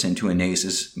Virgil puts into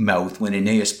Aeneas's mouth when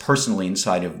Aeneas personally,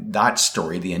 inside of that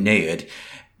story, the Aeneid,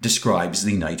 describes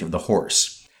the Night of the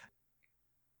Horse.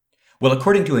 Well,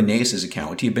 according to Aeneas's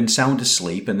account, he had been sound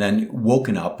asleep and then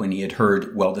woken up when he had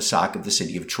heard, the sack of the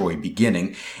city of Troy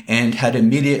beginning, and had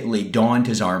immediately donned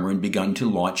his armor and begun to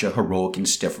launch a heroic and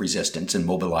stiff resistance and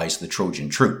mobilize the Trojan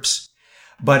troops.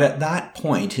 But at that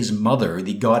point, his mother,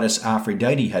 the goddess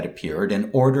Aphrodite, had appeared and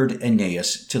ordered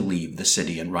Aeneas to leave the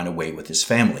city and run away with his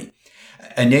family.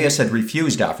 Aeneas had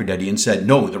refused Aphrodite and said,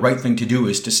 "No, the right thing to do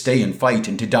is to stay and fight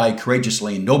and to die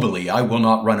courageously and nobly. I will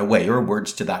not run away," or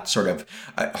words to that sort of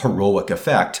heroic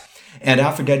effect. And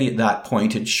Aphrodite at that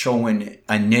point had shown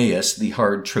Aeneas the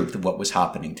hard truth of what was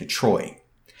happening to Troy.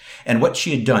 And what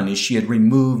she had done is she had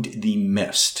removed the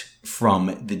mist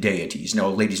from the deities. Now,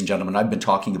 ladies and gentlemen, I've been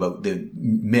talking about the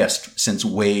mist since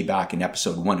way back in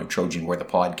episode 1 of Trojan War, the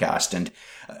podcast, and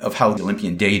of how the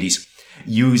Olympian deities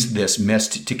use this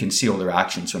mist to conceal their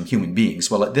actions from human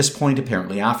beings. Well, at this point,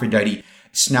 apparently, Aphrodite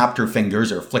snapped her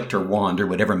fingers or flicked her wand or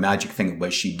whatever magic thing it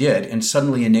was she did, and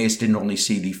suddenly Aeneas didn't only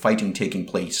see the fighting taking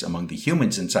place among the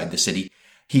humans inside the city,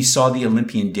 he saw the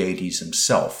Olympian deities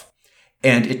himself.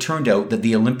 And it turned out that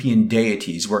the Olympian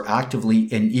deities were actively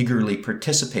and eagerly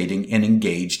participating and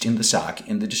engaged in the sack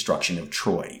and the destruction of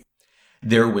Troy.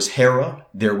 There was Hera,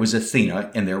 there was Athena,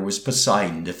 and there was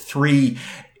Poseidon, the three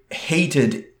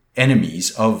hated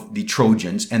enemies of the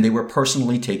Trojans, and they were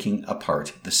personally taking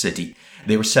apart the city.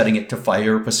 They were setting it to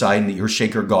fire. Poseidon, the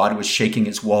earth-shaker god, was shaking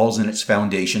its walls and its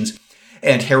foundations,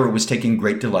 and Hera was taking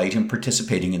great delight in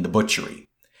participating in the butchery.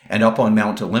 And up on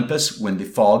Mount Olympus, when the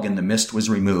fog and the mist was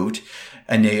removed,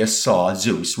 Aeneas saw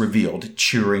Zeus revealed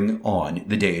cheering on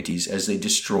the deities as they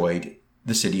destroyed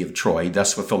the city of Troy,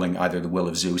 thus fulfilling either the will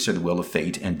of Zeus or the will of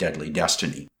fate and deadly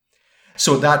destiny.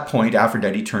 So at that point,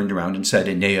 Aphrodite turned around and said,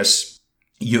 "Aeneas,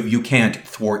 you can't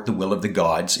thwart the will of the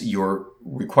gods. Your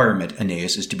requirement,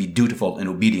 Aeneas, is to be dutiful and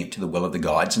obedient to the will of the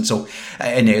gods." And so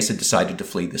Aeneas had decided to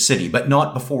flee the city, but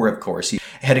not before, of course, he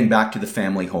heading back to the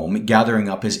family home, gathering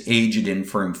up his aged,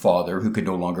 infirm father who could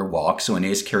no longer walk. So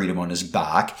Aeneas carried him on his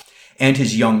back, and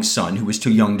his young son who was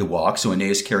too young to walk. So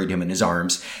Aeneas carried him in his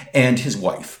arms, and his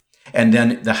wife. And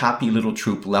then the happy little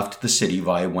troop left the city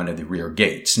via one of the rear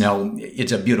gates. Now,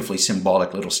 it's a beautifully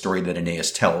symbolic little story that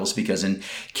Aeneas tells, because in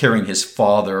carrying his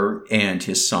father and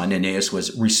his son, Aeneas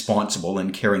was responsible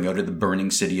in carrying out of the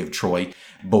burning city of Troy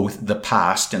both the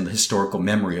past and the historical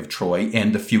memory of Troy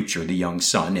and the future, the young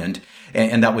son.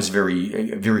 And that was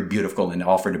very, very beautiful and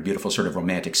offered a beautiful sort of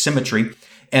romantic symmetry.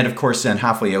 And of course, then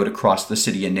halfway out across the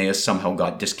city, Aeneas somehow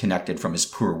got disconnected from his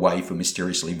poor wife, who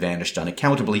mysteriously vanished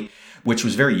unaccountably, which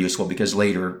was very useful because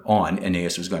later on,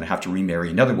 Aeneas was going to have to remarry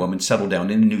another woman, settle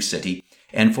down in a new city,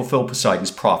 and fulfill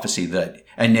Poseidon's prophecy that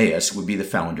Aeneas would be the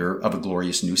founder of a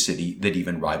glorious new city that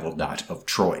even rivaled that of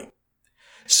Troy.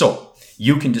 So,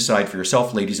 you can decide for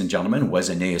yourself, ladies and gentlemen, was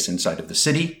Aeneas inside of the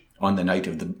city on the night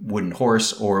of the wooden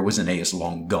horse, or was Aeneas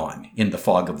long gone in the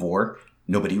fog of war?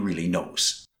 Nobody really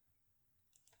knows.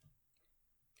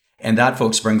 And that,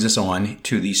 folks, brings us on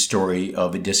to the story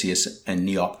of Odysseus and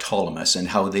Neoptolemus and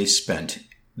how they spent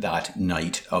that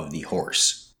night of the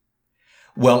horse.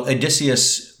 Well,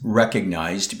 Odysseus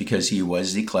recognized, because he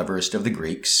was the cleverest of the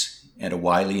Greeks and a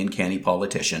wily and canny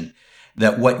politician,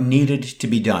 that what needed to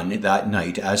be done that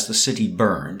night as the city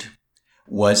burned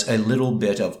was a little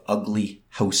bit of ugly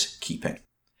housekeeping.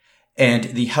 And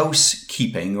the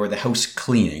housekeeping, or the house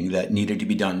cleaning that needed to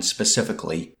be done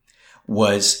specifically,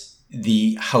 was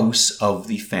the house of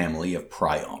the family of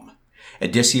Priam.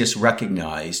 Odysseus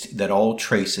recognized that all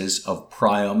traces of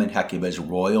Priam and Hecuba's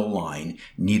royal line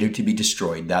needed to be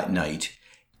destroyed that night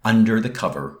under the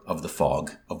cover of the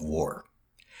fog of war.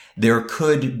 There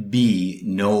could be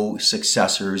no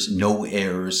successors, no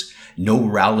heirs, no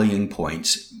rallying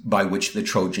points by which the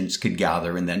Trojans could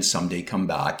gather and then someday come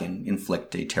back and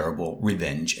inflict a terrible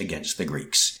revenge against the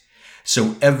Greeks.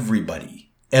 So everybody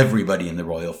in the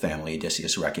royal family,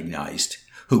 Odysseus recognized,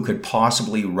 who could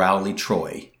possibly rally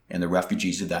Troy and the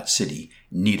refugees of that city,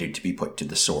 needed to be put to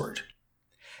the sword.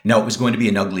 Now, it was going to be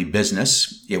an ugly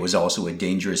business. It was also a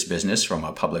dangerous business from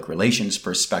a public relations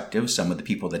perspective. Some of the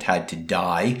people that had to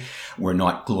die were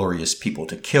not glorious people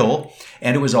to kill.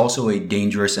 And it was also a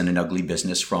dangerous and an ugly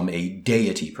business from a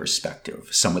deity perspective.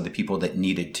 Some of the people that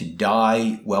needed to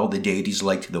die, well, the deities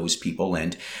liked those people.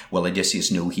 And, well,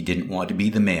 Odysseus knew he didn't want to be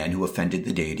the man who offended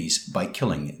the deities by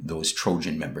killing those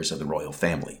Trojan members of the royal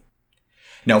family.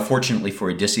 Now, fortunately for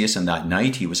Odysseus, on that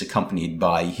night, he was accompanied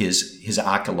by his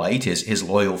acolyte, his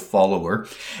loyal follower,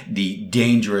 the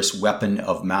dangerous weapon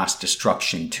of mass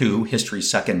destruction too,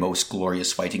 history's second most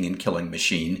glorious fighting and killing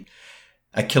machine,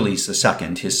 Achilles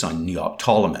II, his son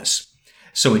Neoptolemus.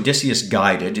 So Odysseus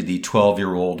guided the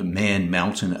 12-year-old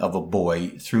man-mountain of a boy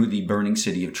through the burning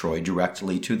city of Troy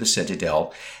directly to the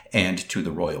citadel and to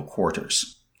the royal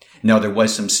quarters. Now, there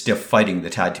was some stiff fighting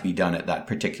that had to be done at that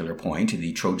particular point.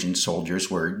 The Trojan soldiers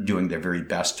were doing their very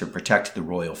best to protect the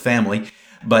royal family,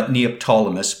 but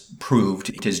Neoptolemus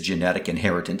proved his genetic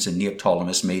inheritance, and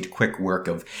Neoptolemus made quick work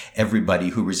of everybody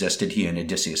who resisted he and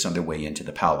Odysseus on their way into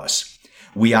the palace.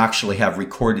 We actually have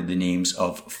recorded the names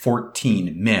of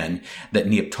 14 men that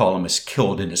Neoptolemus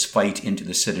killed in his fight into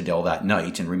the citadel that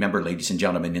night. And remember, ladies and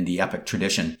gentlemen, in the epic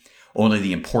tradition, only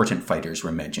the important fighters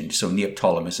were mentioned, so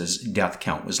Neoptolemus's death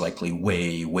count was likely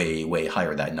way, way, way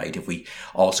higher that night if we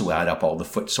also add up all the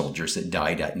foot soldiers that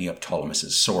died at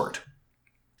Neoptolemus's sword.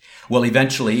 Well,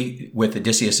 eventually, with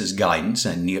Odysseus's guidance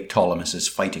and Neoptolemus's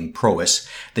fighting prowess,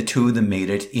 the two of them made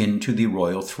it into the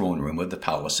royal throne room of the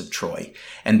palace of Troy,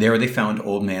 and there they found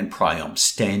old man Priam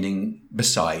standing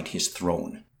beside his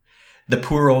throne. The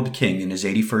poor old king in his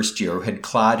 81st year had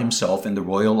clad himself in the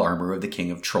royal armor of the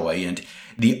king of Troy, and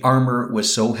the armor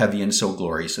was so heavy and so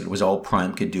glorious that it was all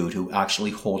Priam could do to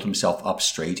actually hold himself up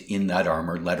straight in that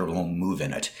armor, let alone move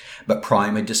in it. But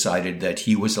Priam had decided that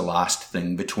he was the last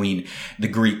thing between the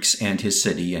Greeks and his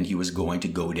city, and he was going to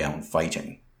go down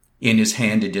fighting. In his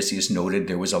hand, Odysseus noted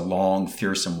there was a long,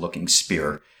 fearsome-looking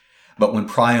spear. But when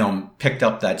Priam picked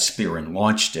up that spear and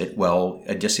launched it, well,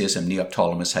 Odysseus and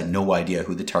Neoptolemus had no idea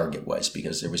who the target was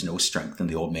because there was no strength in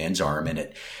the old man's arm, and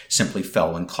it simply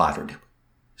fell and clattered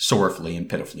sorrowfully and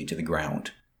pitifully to the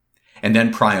ground. And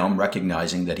then Priam,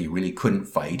 recognizing that he really couldn't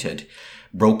fight, had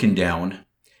broken down,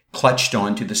 clutched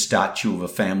onto the statue of a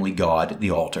family god at the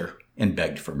altar, and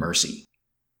begged for mercy.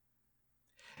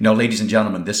 Now, ladies and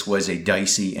gentlemen, this was a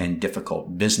dicey and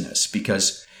difficult business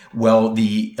because, well,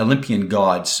 the Olympian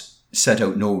gods set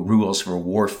out no rules for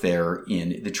warfare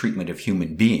in the treatment of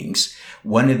human beings.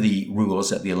 One of the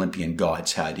rules that the Olympian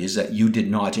gods had is that you did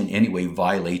not in any way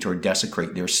violate or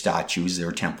desecrate their statues,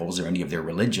 their temples, or any of their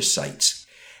religious sites.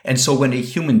 And so when a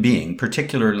human being,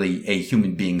 particularly a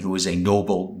human being who was a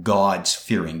noble,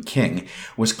 gods-fearing king,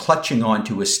 was clutching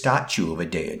onto a statue of a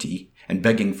deity and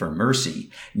begging for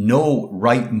mercy, no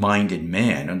right-minded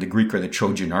man on the Greek or the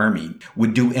Trojan army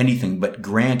would do anything but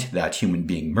grant that human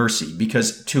being mercy,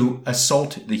 because to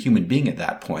assault the human being at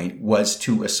that point was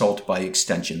to assault by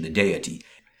extension the deity.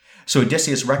 So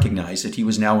Odysseus recognized that he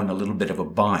was now in a little bit of a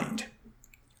bind.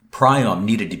 Priam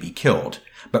needed to be killed,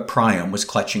 but Priam was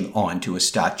clutching on to a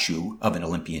statue of an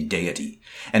Olympian deity.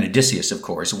 And Odysseus, of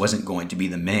course, wasn't going to be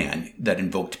the man that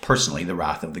invoked personally the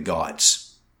wrath of the gods.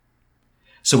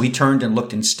 So he turned and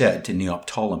looked instead to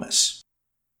Neoptolemus.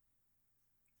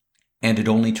 And it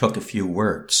only took a few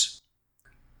words.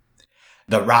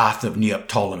 "The wrath of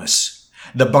Neoptolemus.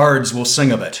 The bards will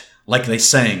sing of it, like they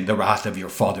sang the wrath of your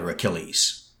father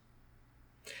Achilles."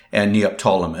 And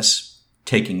Neoptolemus,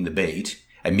 taking the bait,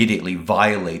 immediately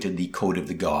violated the code of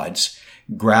the gods,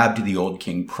 grabbed the old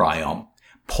king Priam,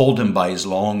 pulled him by his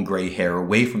long gray hair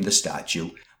away from the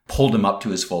statue, pulled him up to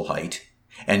his full height,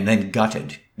 and then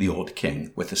gutted the old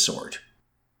king with a sword.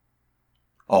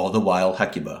 All the while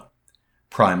Hecuba,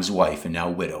 Priam's wife and now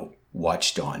widow,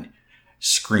 watched on,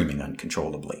 screaming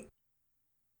uncontrollably.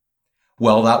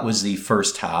 Well, that was the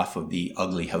first half of the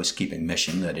ugly housekeeping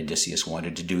mission that Odysseus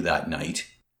wanted to do that night.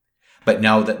 But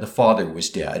now that the father was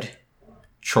dead,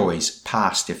 Troy's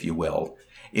past, if you will,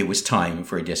 it was time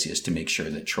for Odysseus to make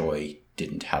sure that Troy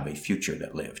didn't have a future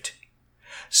that lived.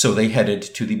 So they headed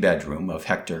to the bedroom of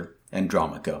Hector and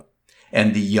Andromache,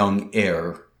 and the young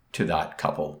heir to that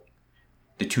couple,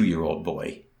 the 2-year-old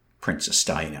boy, Prince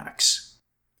Astyanax.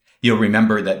 You'll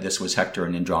remember that this was Hector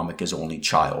and Andromache's only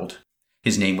child.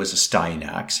 His name was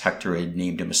Astyanax. Hector had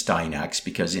named him Astyanax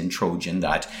because in Trojan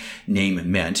that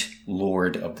name meant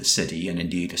Lord of the City, and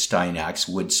indeed Astyanax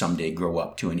would someday grow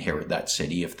up to inherit that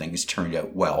city if things turned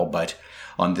out well, but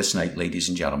on this night, ladies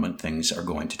and gentlemen, things are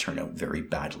going to turn out very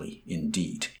badly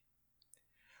indeed.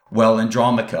 Well,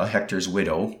 Andromache, Hector's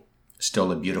widow,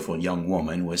 still a beautiful young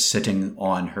woman, was sitting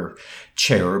on her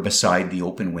chair beside the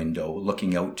open window,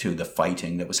 looking out to the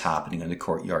fighting that was happening in the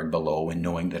courtyard below and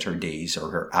knowing that her days or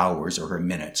her hours or her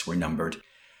minutes were numbered,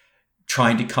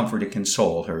 trying to comfort and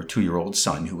console her 2-year-old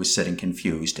son who was sitting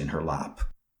confused in her lap.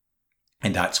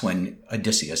 And that's when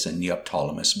Odysseus and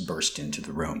Neoptolemus burst into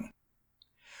the room.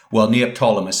 Well,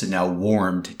 Neoptolemus had now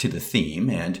warmed to the theme,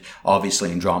 and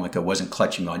obviously Andromache wasn't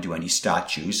clutching onto any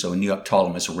statue, so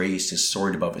Neoptolemus raised his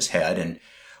sword above his head and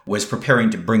was preparing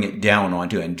to bring it down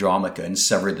onto Andromache and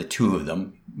sever the two of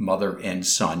them, mother and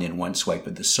son, in one swipe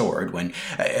of the sword, when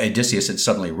Odysseus had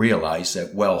suddenly realized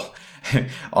that, well,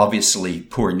 obviously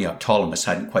poor Neoptolemus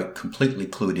hadn't quite completely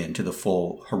clued into the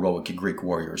full heroic Greek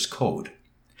warrior's code.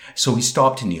 So he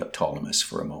stopped Neoptolemus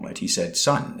for a moment. He said,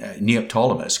 "Son,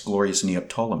 Neoptolemus, glorious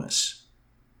Neoptolemus."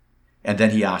 And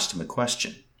then he asked him a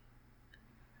question.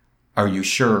 "Are you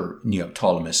sure,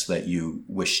 Neoptolemus, that you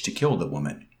wish to kill the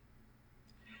woman?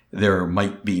 There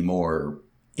might be more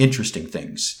interesting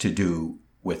things to do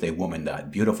with a woman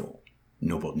that beautiful,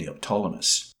 noble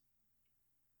Neoptolemus."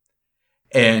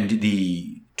 And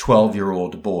the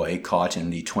 12-year-old boy caught in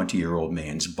the 20-year-old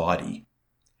man's body,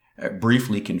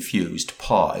 briefly confused,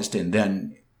 paused, and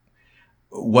then,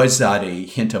 was that a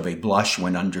hint of a blush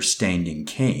when understanding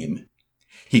came?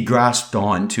 He grasped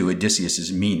on to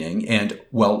Odysseus's meaning and,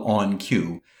 well on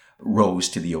cue, rose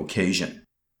to the occasion.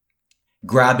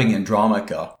 Grabbing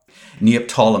Andromache,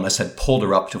 Neoptolemus had pulled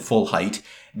her up to full height,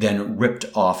 then ripped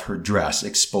off her dress,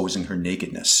 exposing her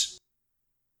nakedness.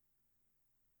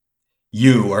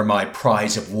 "You are my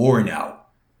prize of war now,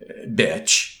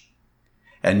 bitch."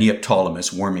 And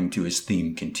Neoptolemus, warming to his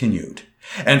theme, continued,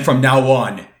 "And from now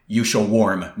on, you shall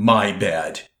warm my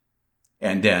bed."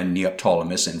 And then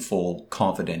Neoptolemus, in full,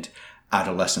 confident,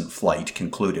 adolescent flight,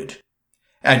 concluded,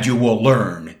 "And you will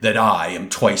learn that I am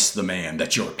twice the man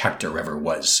that your Hector ever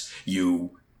was,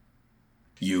 you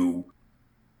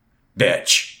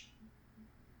bitch."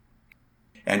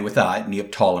 And with that,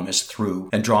 Neoptolemus threw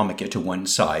Andromache to one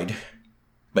side.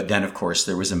 But then, of course,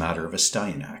 there was a matter of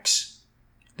Astyanax,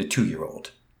 the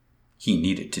 2-year-old. He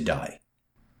needed to die.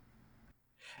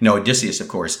 Now, Odysseus, of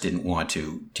course, didn't want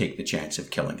to take the chance of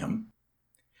killing him.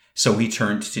 So he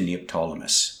turned to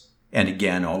Neoptolemus. And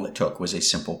again, all it took was a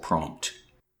simple prompt.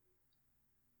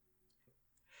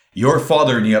 "Your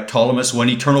father, Neoptolemus, won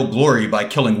eternal glory by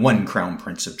killing one crown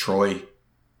prince of Troy.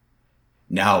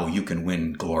 Now you can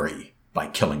win glory by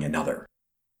killing another."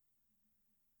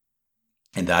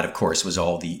 And that, of course, was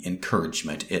all the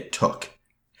encouragement it took.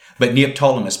 But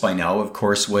Neoptolemus by now, of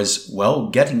course, was, well,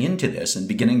 getting into this and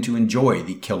beginning to enjoy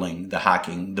the killing, the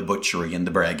hacking, the butchery, and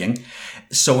the bragging.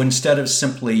 So instead of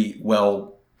simply,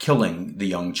 well, killing the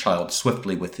young child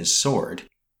swiftly with his sword,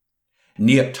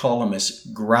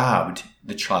 Neoptolemus grabbed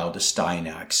the child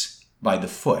Astyanax by the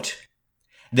foot,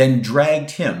 then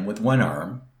dragged him with one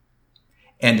arm,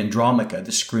 and Andromache,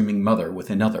 the screaming mother, with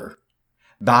another,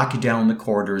 back down the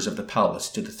corridors of the palace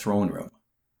to the throne room,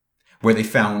 where they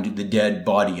found the dead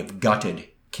body of gutted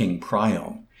King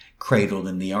Priam, cradled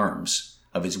in the arms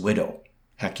of his widow,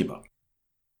 Hecuba.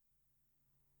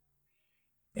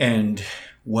 And,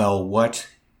 well, what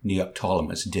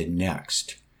Neoptolemus did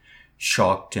next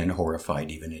shocked and horrified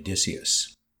even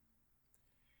Odysseus.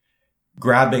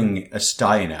 Grabbing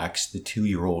Astyanax, the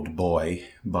 2-year-old boy,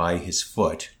 by his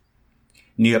foot,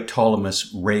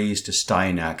 Neoptolemus raised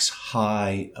Astyanax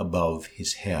high above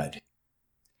his head,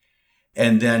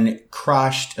 and then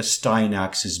crashed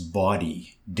Astyanax's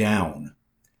body down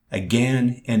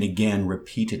again and again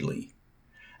repeatedly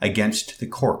against the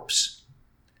corpse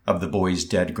of the boy's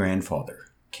dead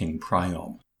grandfather, King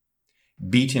Priam,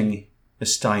 beating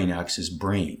Astyanax's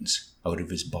brains out of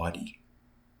his body.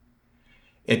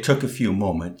 It took a few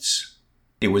moments.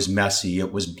 It was messy.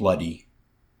 It was bloody.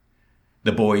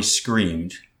 The boy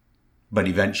screamed, but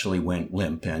eventually went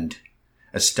limp, and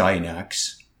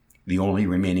Astyanax, the only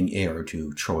remaining heir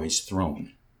to Troy's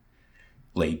throne,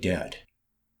 lay dead.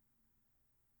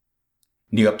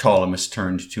 Neoptolemus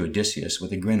turned to Odysseus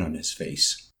with a grin on his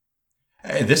face.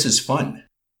 "This is fun.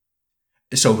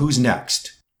 So who's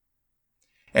next?"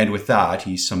 And with that,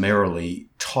 he summarily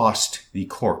tossed the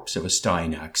corpse of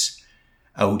Astyanax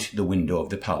out the window of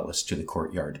the palace to the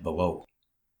courtyard below.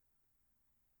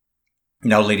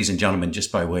 Now, ladies and gentlemen,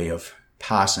 just by way of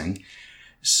passing,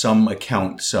 some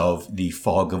accounts of the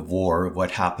fog of war, of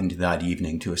what happened that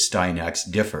evening to Astyanax,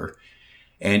 differ.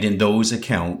 And in those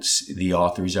accounts, the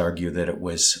authors argue that it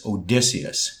was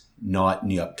Odysseus, not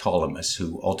Neoptolemus,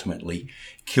 who ultimately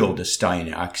killed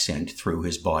Astyanax and threw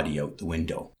his body out the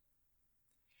window.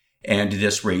 And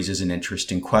this raises an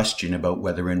interesting question about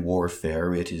whether in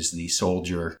warfare it is the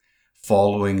soldier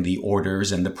following the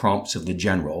orders and the prompts of the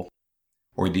general,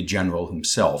 or the general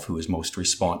himself, who is most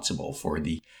responsible for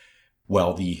the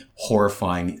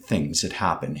horrifying things that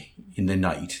happen in the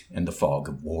night and the fog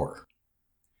of war.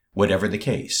 Whatever the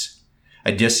case,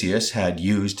 Odysseus had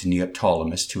used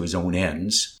Neoptolemus to his own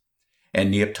ends,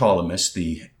 and Neoptolemus,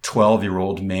 the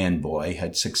 12-year-old man-boy,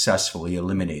 had successfully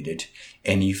eliminated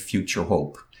any future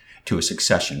hope to a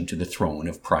succession to the throne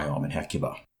of Priam and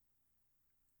Hecuba.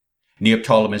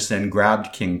 Neoptolemus then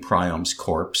grabbed King Priam's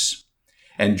corpse,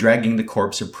 and dragging the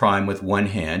corpse of Priam with one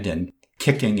hand and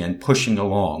kicking and pushing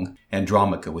along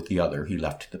Andromache with the other, he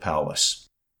left the palace.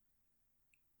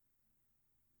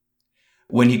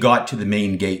 When he got to the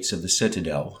main gates of the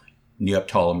citadel,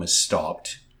 Neoptolemus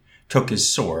stopped, took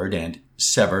his sword, and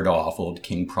severed off old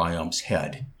King Priam's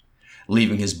head,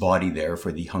 leaving his body there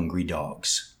for the hungry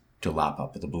dogs to lap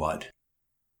up the blood.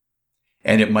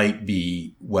 And it might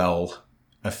be,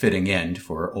 a fitting end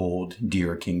for old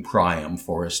dear King Priam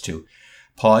for us to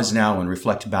pause now and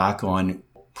reflect back on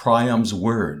Priam's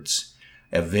words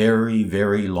a very,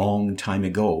 very long time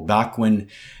ago, back when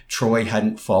Troy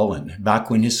hadn't fallen, back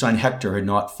when his son Hector had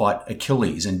not fought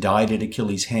Achilles and died at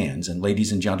Achilles' hands. And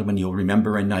ladies and gentlemen, you'll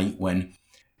remember a night when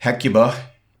Hecuba,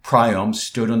 Priam,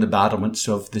 stood on the battlements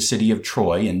of the city of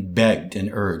Troy and begged and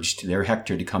urged their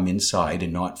Hector to come inside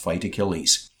and not fight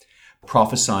Achilles,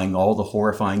 prophesying all the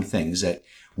horrifying things that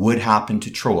would happen to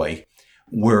Troy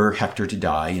were Hector to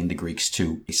die and the Greeks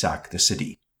to sack the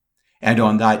city. And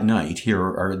on that night, here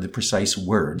are the precise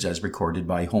words, as recorded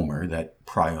by Homer, that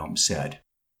Priam said.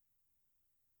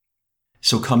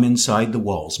 "So come inside the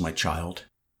walls, my child.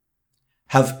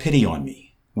 Have pity on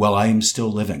me while I am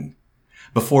still living,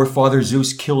 before Father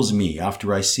Zeus kills me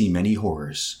after I see many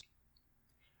horrors.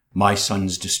 My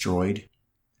sons destroyed,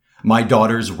 my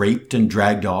daughters raped and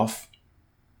dragged off,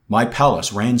 my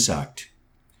palace ransacked,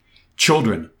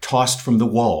 children tossed from the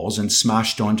walls and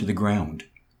smashed onto the ground,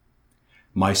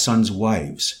 my sons'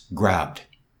 wives grabbed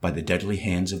by the deadly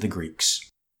hands of the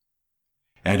Greeks.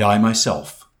 And I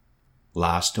myself,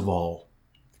 last of all,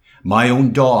 my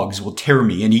own dogs will tear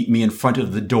me and eat me in front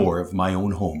of the door of my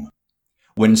own home.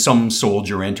 When some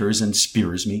soldier enters and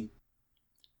spears me,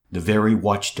 the very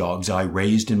watchdogs I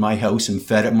raised in my house and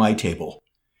fed at my table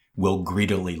will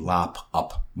greedily lap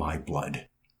up my blood.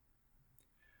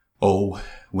 Oh,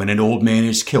 when an old man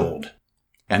is killed,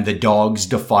 and the dogs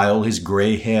defile his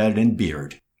gray head and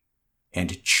beard,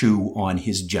 and chew on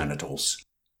his genitals,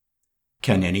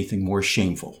 can anything more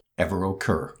shameful ever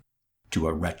occur to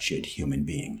a wretched human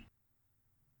being?"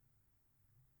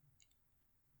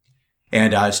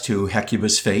 And as to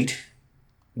Hecuba's fate,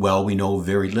 we know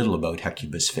very little about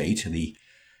Hecuba's fate. The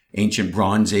ancient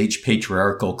Bronze Age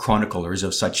patriarchal chroniclers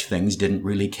of such things didn't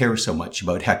really care so much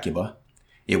about Hecuba.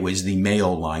 It was the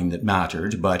male line that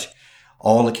mattered, but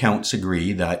all accounts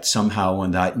agree that somehow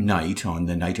on that night, on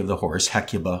the night of the horse,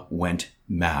 Hecuba went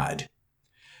mad.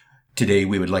 Today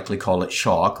we would likely call it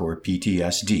shock or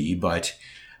PTSD, but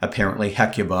apparently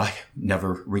Hecuba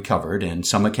never recovered, and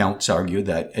some accounts argue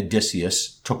that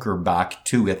Odysseus took her back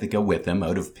to Ithaca with him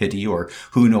out of pity or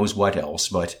who knows what else,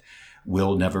 but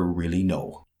we'll never really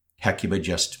know. Hecuba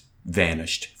just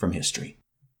vanished from history.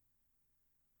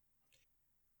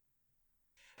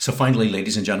 So finally,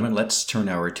 ladies and gentlemen, let's turn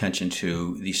our attention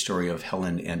to the story of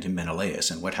Helen and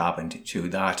Menelaus and what happened to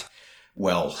that,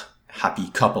 happy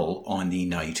couple on the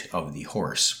night of the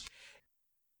horse.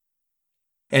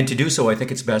 And to do so, I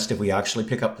think it's best if we actually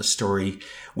pick up the story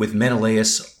with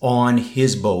Menelaus on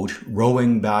his boat,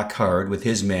 rowing back hard with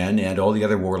his men and all the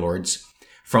other warlords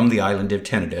from the island of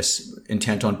Tenedos,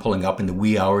 intent on pulling up in the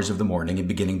wee hours of the morning and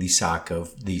beginning the sack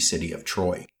of the city of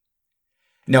Troy.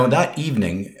 Now, that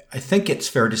evening, I think it's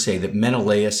fair to say that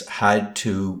Menelaus had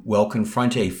to,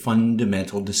 confront a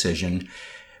fundamental decision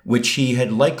which he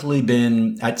had likely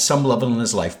been, at some level in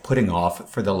his life, putting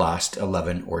off for the last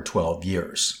 11 or 12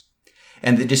 years.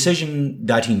 And the decision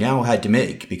that he now had to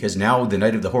make, because now the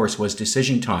night of the horse was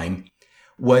decision time,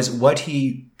 was what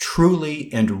he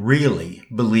truly and really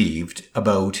believed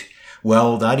about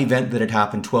that event that had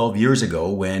happened 12 years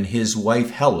ago when his wife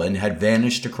Helen had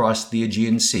vanished across the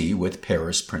Aegean Sea with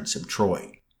Paris, Prince of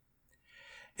Troy.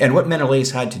 And what Menelaus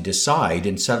had to decide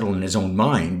and settle in his own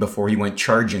mind before he went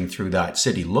charging through that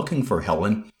city looking for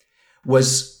Helen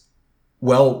was,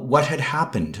 what had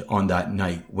happened on that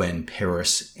night when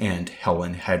Paris and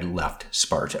Helen had left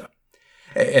Sparta.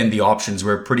 And the options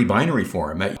were pretty binary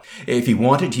for him. If he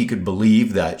wanted, he could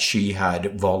believe that she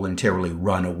had voluntarily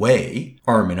run away,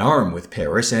 arm in arm with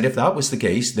Paris, and if that was the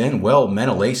case, then,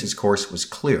 Menelaus' course was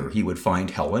clear. He would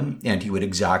find Helen, and he would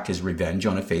exact his revenge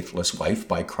on a faithless wife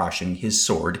by crashing his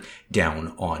sword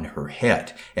down on her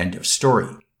head. End of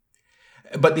story.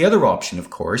 But the other option, of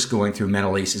course, going through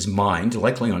Menelaus's mind,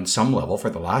 likely on some level for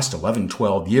the last 11,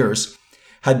 12 years,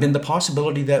 had been the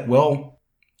possibility that, well,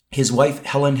 his wife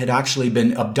Helen had actually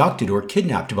been abducted or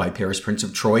kidnapped by Paris, Prince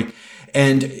of Troy,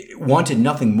 and wanted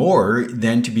nothing more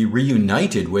than to be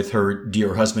reunited with her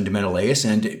dear husband Menelaus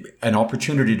and an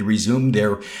opportunity to resume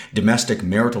their domestic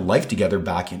marital life together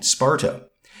back in Sparta.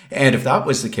 And if that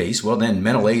was the case, well, then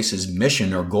Menelaus's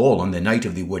mission or goal on the night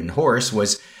of the wooden horse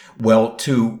was, well,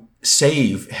 to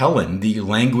save Helen, the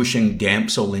languishing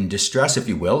damsel in distress, if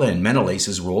you will. And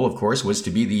Menelaus's role, of course, was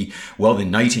to be the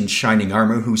knight in shining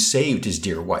armor who saved his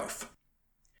dear wife.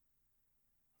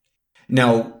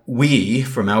 Now, we,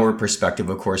 from our perspective,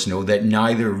 of course, know that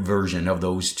neither version of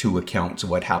those two accounts of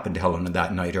what happened to Helen on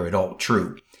that night are at all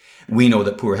true. We know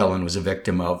that poor Helen was a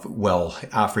victim of,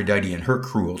 Aphrodite and her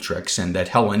cruel tricks, and that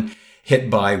Helen, hit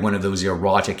by one of those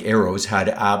erotic arrows, had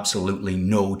absolutely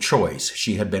no choice.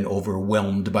 She had been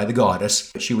overwhelmed by the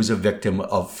goddess. She was a victim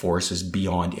of forces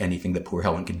beyond anything that poor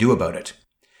Helen could do about it.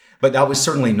 But that was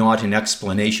certainly not an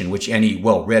explanation which any,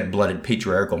 red-blooded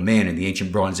patriarchal man in the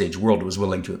ancient Bronze Age world was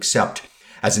willing to accept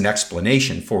as an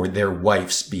explanation for their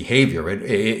wife's behavior.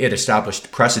 It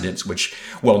established precedents which,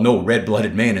 no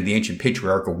red-blooded man in the ancient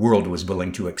patriarchal world was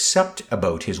willing to accept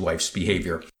about his wife's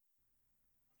behavior.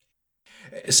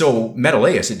 So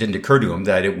Menelaus, it didn't occur to him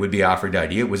that it would be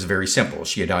Aphrodite. It was very simple.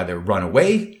 She had either run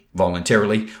away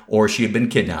voluntarily or she had been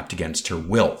kidnapped against her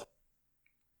will.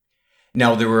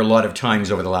 Now, there were a lot of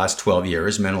times over the last 12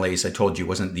 years, Menelaus, I told you,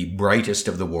 wasn't the brightest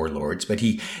of the warlords, but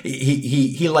he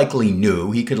likely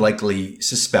knew, he could likely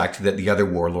suspect that the other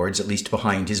warlords, at least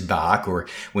behind his back, or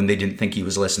when they didn't think he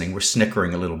was listening, were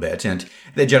snickering a little bit. And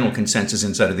the general consensus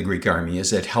inside of the Greek army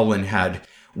is that Helen had,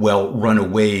 run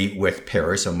away with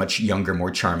Paris, a much younger,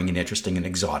 more charming and interesting and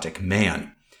exotic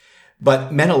man.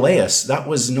 But Menelaus, that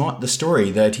was not the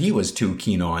story that he was too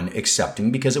keen on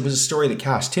accepting, because it was a story that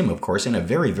cast him, of course, in a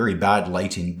very, very bad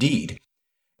light indeed.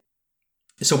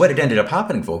 So what had ended up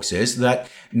happening, folks, is that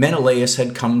Menelaus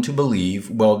had come to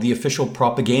believe, the official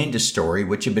propaganda story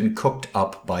which had been cooked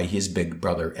up by his big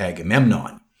brother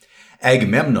Agamemnon.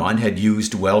 Agamemnon had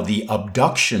used, the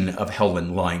abduction of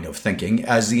Helen line of thinking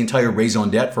as the entire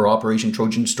raison d'etre for Operation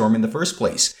Trojan Storm in the first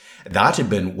place. That had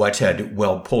been what had,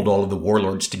 pulled all of the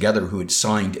warlords together who had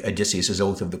signed Odysseus'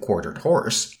 oath of the quartered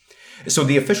horse. So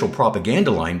the official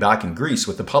propaganda line back in Greece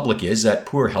with the public is that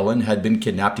poor Helen had been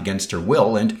kidnapped against her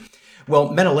will, and,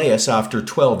 Menelaus, after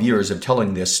 12 years of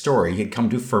telling this story, had come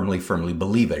to firmly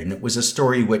believe it. And it was a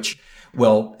story which,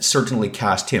 certainly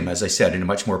cast him, as I said, in a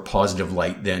much more positive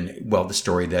light than, the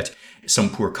story that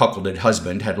some poor cuckolded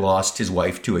husband had lost his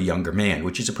wife to a younger man,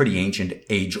 which is a pretty ancient,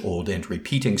 age-old and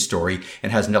repeating story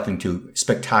and has nothing too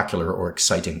spectacular or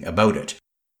exciting about it,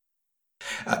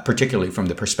 particularly from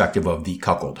the perspective of the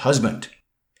cuckold husband.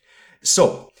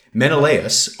 So,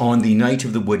 Menelaus, on the night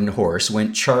of the wooden horse,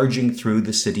 went charging through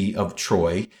the city of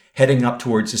Troy, heading up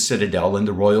towards the citadel and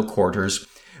the royal quarters,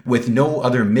 with no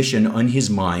other mission on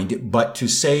his mind but to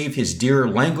save his dear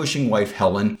languishing wife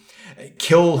Helen,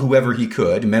 kill whoever he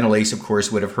could. Menelaus, of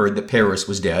course, would have heard that Paris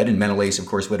was dead, and Menelaus, of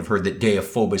course, would have heard that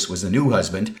Deiphobus was the new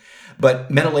husband. But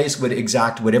Menelaus would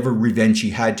exact whatever revenge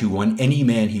he had to on any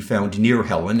man he found near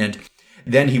Helen, and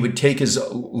then he would take his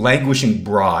languishing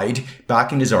bride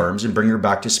back in his arms and bring her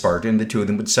back to Sparta, and the two of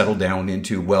them would settle down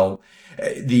into,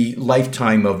 the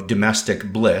lifetime of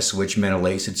domestic bliss, which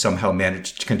Menelaus had somehow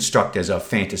managed to construct as a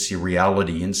fantasy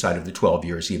reality inside of the 12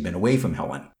 years he had been away from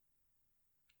Helen.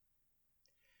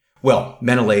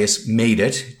 Menelaus made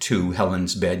it to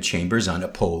Helen's bedchambers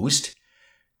unopposed,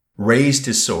 raised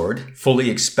his sword, fully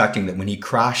expecting that when he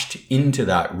crashed into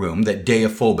that room, that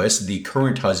Deiphobus, the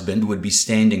current husband, would be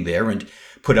standing there and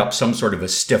put up some sort of a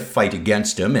stiff fight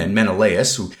against him, and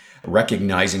Menelaus, who,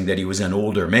 recognizing that he was an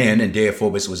older man and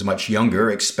Deiphobus was much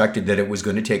younger, expected that it was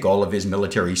going to take all of his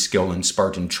military skill and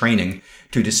Spartan training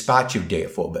to dispatch of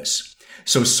Deiphobus.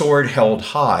 So sword held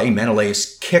high,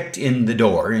 Menelaus kicked in the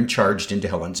door and charged into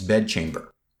Helen's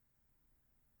bedchamber.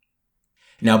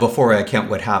 Now, before I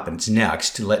account what happens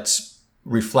next, let's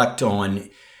reflect on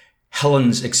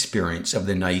Helen's experience of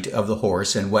the night of the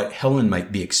horse and what Helen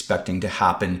might be expecting to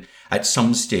happen at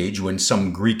some stage when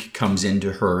some Greek comes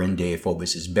into her in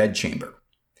Deiphobus' bedchamber.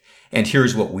 And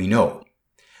here's what we know.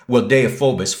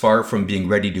 Deiphobus, far from being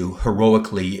ready to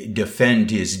heroically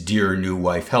defend his dear new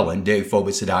wife Helen,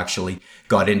 Deiphobus had actually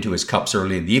got into his cups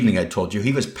early in the evening. I told you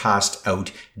he was passed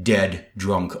out, dead,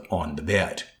 drunk on the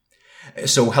bed.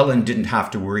 So Helen didn't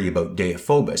have to worry about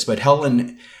Deiphobus, but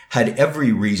Helen had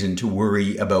every reason to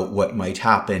worry about what might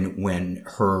happen when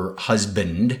her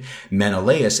husband,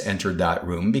 Menelaus, entered that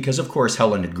room, because of course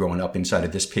Helen had grown up inside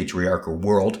of this patriarchal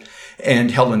world, and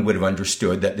Helen would have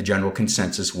understood that the general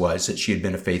consensus was that she had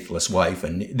been a faithless wife,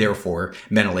 and therefore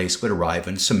Menelaus would arrive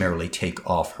and summarily take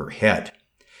off her head.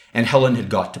 And Helen had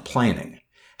got to planning.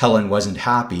 Helen wasn't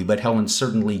happy, but Helen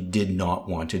certainly did not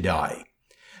want to die.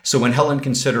 So when Helen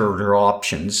considered her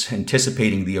options,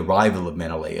 anticipating the arrival of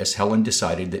Menelaus, Helen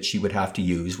decided that she would have to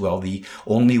use, the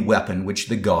only weapon which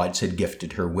the gods had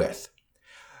gifted her with.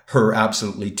 Her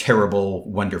absolutely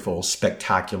terrible, wonderful,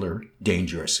 spectacular,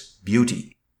 dangerous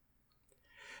beauty.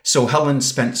 So Helen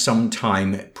spent some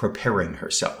time preparing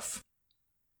herself.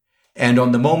 And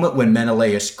on the moment when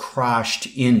Menelaus crashed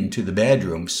into the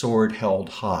bedroom, sword held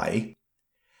high,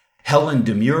 Helen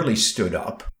demurely stood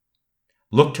up,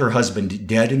 looked her husband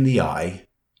dead in the eye,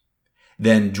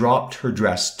 then dropped her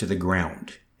dress to the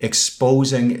ground,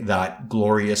 exposing that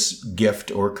glorious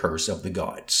gift or curse of the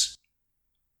gods.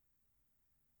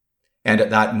 And at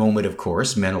that moment, of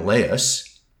course, Menelaus,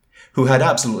 who had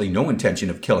absolutely no intention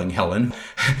of killing Helen,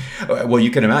 you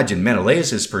can imagine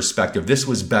Menelaus's perspective, this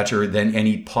was better than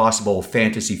any possible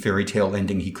fantasy fairy tale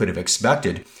ending he could have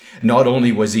expected. Not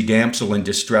only was the damsel in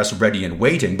distress ready and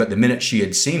waiting, but the minute she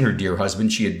had seen her dear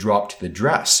husband, she had dropped the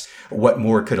dress. What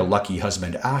more could a lucky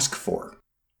husband ask for?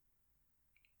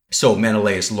 So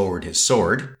Menelaus lowered his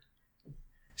sword,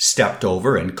 stepped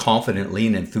over and confidently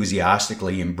and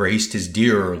enthusiastically embraced his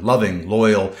dear, loving,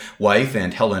 loyal wife,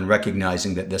 and Helen,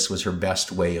 recognizing that this was her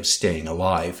best way of staying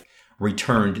alive,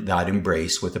 returned that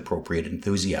embrace with appropriate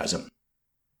enthusiasm.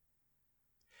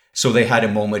 So they had a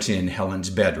moment in Helen's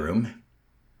bedroom.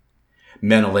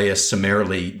 Menelaus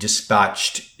summarily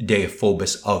dispatched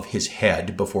Deiphobus of his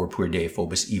head before poor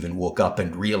Deiphobus even woke up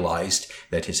and realized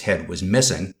that his head was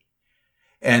missing.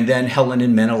 And then Helen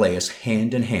and Menelaus,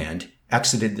 hand in hand,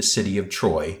 exited the city of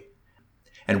Troy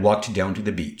and walked down to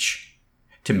the beach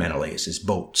to Menelaus's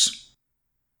boats.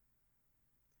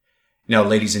 Now,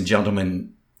 ladies and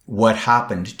gentlemen, what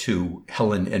happened to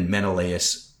Helen and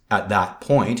Menelaus at that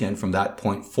point, and from that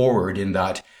point forward in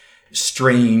that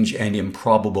strange and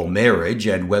improbable marriage,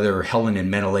 and whether Helen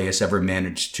and Menelaus ever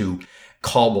managed to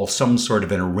cobble some sort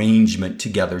of an arrangement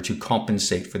together to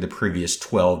compensate for the previous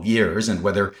 12 years, and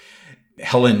whether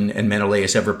Helen and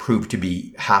Menelaus ever proved to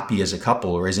be happy as a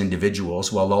couple or as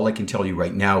individuals, all I can tell you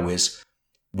right now is,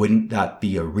 wouldn't that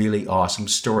be a really awesome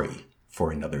story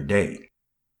for another day?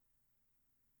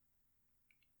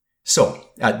 So,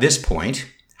 at this point,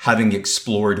 having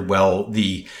explored,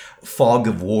 the fog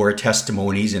of war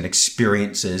testimonies and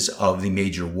experiences of the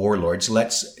major warlords,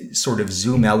 let's sort of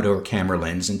zoom out our camera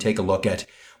lens and take a look at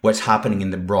what's happening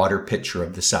in the broader picture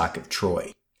of the sack of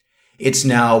Troy. It's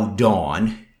now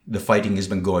dawn. The fighting has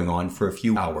been going on for a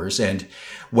few hours, and,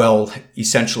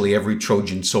 essentially every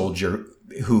Trojan soldier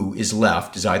who is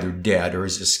left is either dead or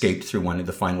has escaped through one of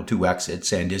the final two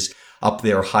exits and is up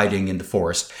there hiding in the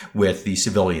forest with the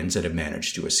civilians that have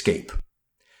managed to escape.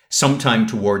 Sometime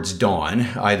towards dawn,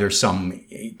 either some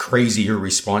crazy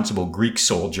irresponsible Greek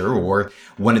soldier or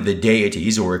one of the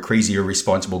deities, or a crazy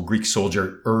irresponsible Greek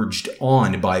soldier urged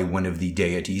on by one of the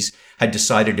deities, had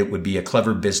decided it would be a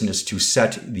clever business to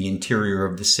set the interior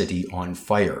of the city on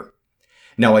fire.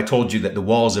 Now, I told you that the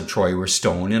walls of Troy were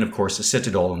stone, and of course the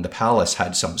citadel and the palace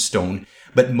had some stone,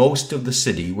 but most of the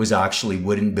city was actually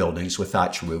wooden buildings with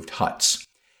thatch-roofed huts.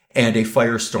 And a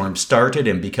firestorm started,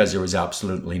 and because there was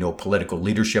absolutely no political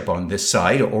leadership on this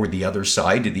side or the other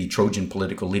side, the Trojan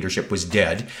political leadership was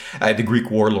dead. The Greek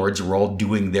warlords were all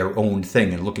doing their own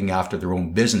thing and looking after their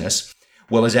own business.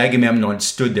 As Agamemnon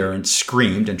stood there and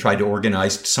screamed and tried to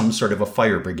organize some sort of a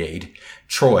fire brigade,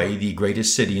 Troy, the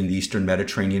greatest city in the eastern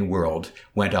Mediterranean world,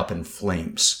 went up in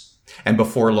flames. And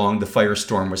before long, the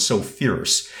firestorm was so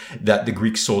fierce that the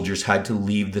Greek soldiers had to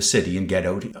leave the city and get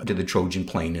out to the Trojan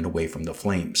plain and away from the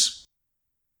flames.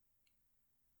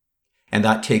 And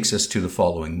that takes us to the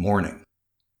following morning.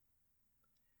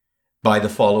 By the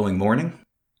following morning,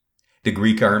 the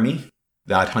Greek army,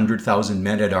 that 100,000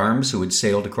 men-at-arms who had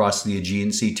sailed across the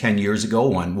Aegean Sea 10 years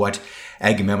ago on what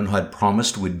Agamemnon had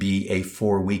promised would be a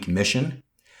 4-week mission,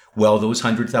 those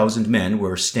 100,000 men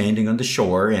were standing on the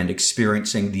shore and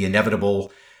experiencing the inevitable,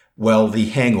 the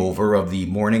hangover of the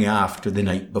morning after the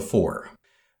night before.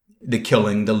 The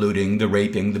killing, the looting, the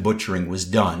raping, the butchering was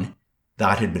done.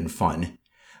 That had been fun.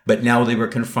 But now they were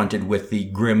confronted with the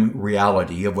grim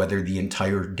reality of whether the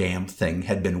entire damn thing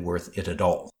had been worth it at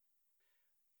all.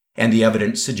 And the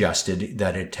evidence suggested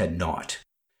that it had not.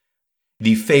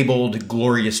 The fabled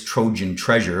glorious Trojan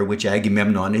treasure, which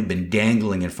Agamemnon had been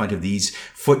dangling in front of these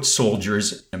foot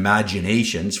soldiers'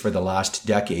 imaginations for the last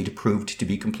decade, proved to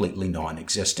be completely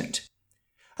non-existent.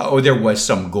 Oh, there was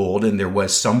some gold and there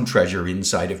was some treasure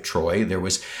inside of Troy. There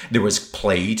was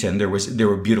plate and there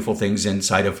were beautiful things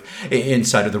inside of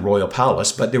the royal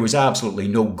palace, but there was absolutely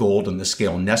no gold on the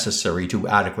scale necessary to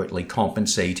adequately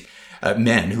compensate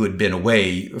men who had been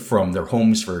away from their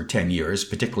homes for 10 years,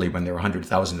 particularly when there were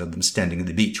 100,000 of them standing at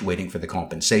the beach waiting for the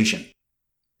compensation.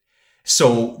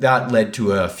 So that led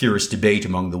to a furious debate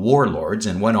among the warlords,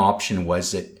 and one option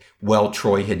was that, well,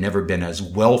 Troy had never been as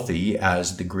wealthy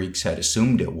as the Greeks had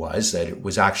assumed it was, that it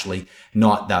was actually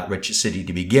not that rich a city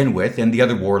to begin with, and the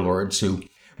other warlords who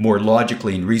more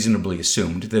logically and reasonably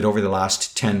assumed that over the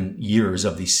last 10 years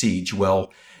of the siege,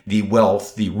 well, the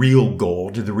wealth, the real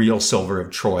gold, the real silver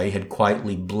of Troy had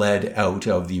quietly bled out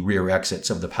of the rear exits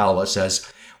of the palace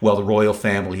as, well, the royal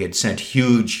family had sent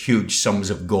huge sums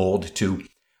of gold to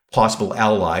possible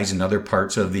allies in other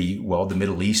parts of the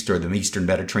Middle East or the Eastern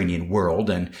Mediterranean world,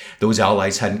 and those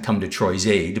allies hadn't come to Troy's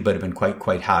aid, but have been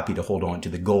quite happy to hold on to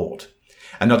the gold.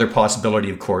 Another possibility,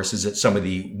 of course, is that some of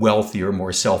the wealthier,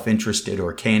 more self-interested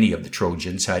or canny of the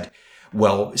Trojans had,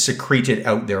 secreted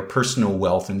out their personal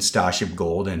wealth and stash of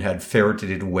gold and had ferreted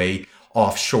it away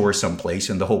offshore someplace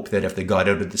in the hope that if they got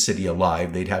out of the city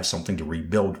alive, they'd have something to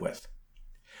rebuild with.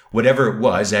 Whatever it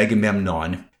was,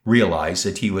 Agamemnon realized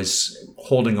that he was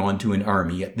holding on to an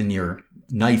army at the near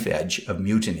knife edge of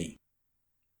mutiny.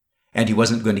 And he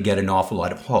wasn't going to get an awful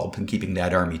lot of help in keeping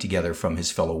that army together from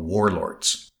his fellow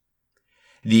warlords.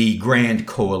 The grand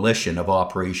coalition of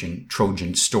Operation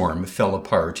Trojan Storm fell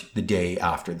apart the day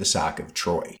after the sack of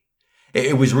Troy.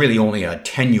 It was really only a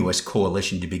tenuous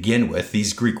coalition to begin with.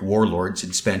 These Greek warlords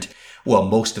had spent,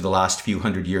 most of the last few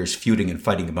hundred years feuding and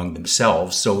fighting among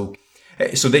themselves, so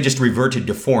they just reverted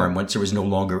to form once there was no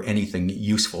longer anything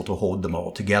useful to hold them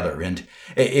all together. And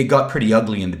it got pretty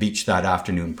ugly in the beach that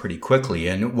afternoon pretty quickly.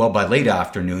 And by late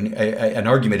afternoon, an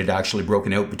argument had actually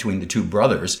broken out between the two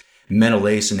brothers,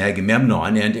 Menelaus and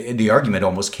Agamemnon, and the argument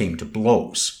almost came to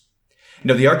blows.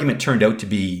 Now, the argument turned out to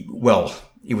be,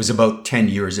 it was about 10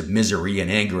 years of misery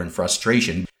and anger and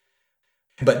frustration.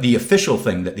 But the official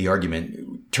thing that the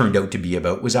argument turned out to be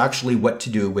about was actually what to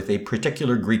do with a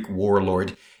particular Greek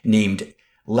warlord named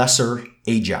Lesser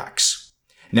Ajax.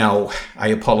 Now, I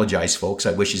apologize, folks.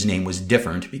 I wish his name was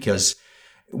different because,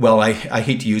 I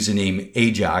hate to use the name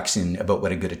Ajax in about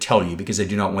what I'm going to tell you because I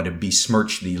do not want to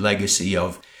besmirch the legacy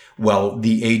of,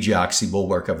 the Ajax, the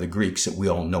bulwark of the Greeks that we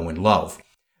all know and love.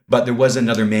 But there was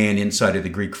another man inside of the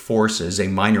Greek forces, a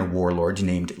minor warlord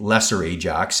named Lesser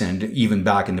Ajax, and even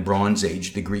back in the Bronze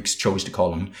Age, the Greeks chose to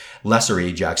call him Lesser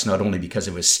Ajax, not only because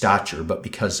of his stature, but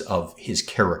because of his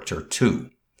character too.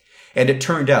 And it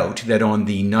turned out that on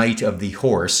the night of the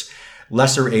horse,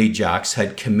 Lesser Ajax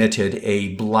had committed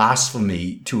a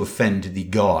blasphemy to offend the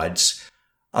gods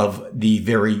of the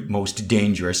very most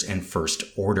dangerous and first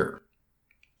order.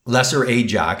 Lesser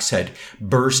Ajax had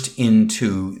burst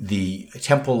into the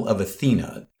temple of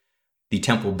Athena, the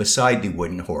temple beside the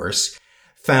wooden horse,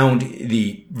 found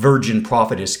the virgin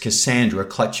prophetess Cassandra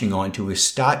clutching onto a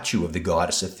statue of the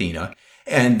goddess Athena,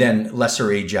 and then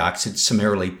Lesser Ajax had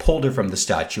summarily pulled her from the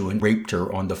statue and raped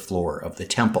her on the floor of the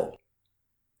temple.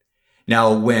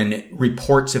 Now, when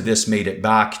reports of this made it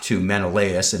back to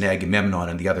Menelaus and Agamemnon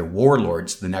and the other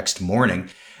warlords the next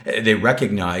morning, they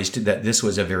recognized that this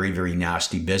was a very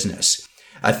nasty business.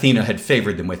 Athena had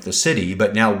favored them with the city,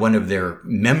 but now one of their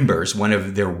members, one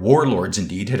of their warlords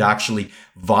indeed, had actually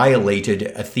violated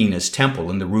Athena's temple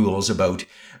and the rules about,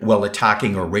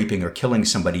 attacking or raping or killing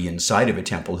somebody inside of a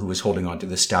temple who was holding onto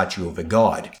the statue of a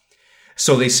god.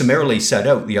 So they summarily set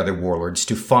out, the other warlords,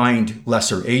 to find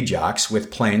Lesser Ajax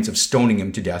with plans of stoning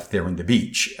him to death there on the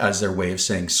beach as their way of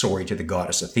saying sorry to the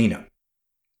goddess Athena.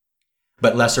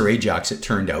 But Lesser Ajax, it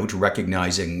turned out,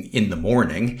 recognizing in the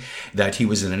morning that he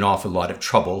was in an awful lot of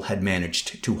trouble, had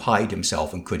managed to hide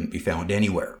himself and couldn't be found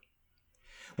anywhere.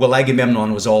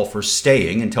 Agamemnon was all for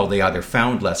staying until they either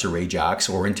found Lesser Ajax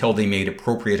or until they made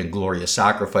appropriate and glorious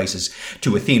sacrifices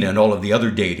to Athena and all of the other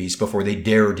deities before they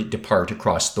dared depart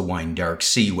across the wine dark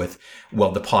sea with,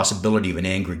 the possibility of an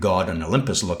angry god on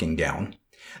Olympus looking down.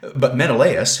 But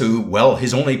Menelaus, who,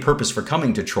 his only purpose for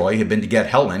coming to Troy had been to get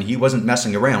Helen, he wasn't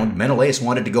messing around. Menelaus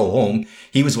wanted to go home.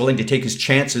 He was willing to take his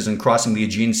chances in crossing the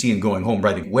Aegean Sea and going home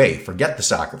right away. Forget the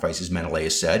sacrifices,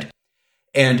 Menelaus said.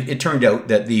 And it turned out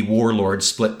that the warlords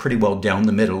split pretty well down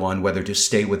the middle on whether to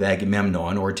stay with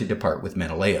Agamemnon or to depart with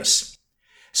Menelaus.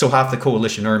 So half the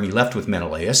coalition army left with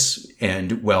Menelaus,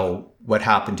 and, what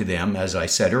happened to them, as I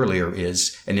said earlier,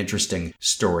 is an interesting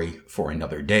story for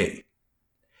another day.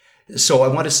 So I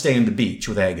want to stay on the beach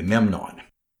with Agamemnon.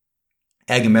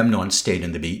 Agamemnon stayed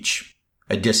on the beach.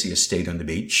 Odysseus stayed on the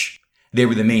beach. They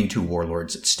were the main two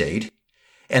warlords that stayed.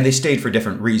 And they stayed for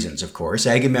different reasons, of course.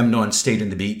 Agamemnon stayed on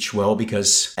the beach, well,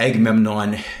 because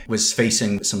Agamemnon was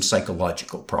facing some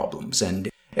psychological problems. And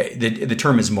the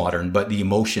term is modern, but the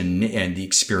emotion and the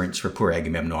experience for poor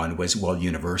Agamemnon was, well,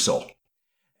 universal.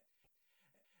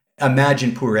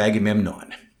 Imagine poor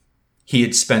Agamemnon. He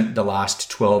had spent the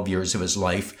last 12 years of his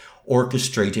life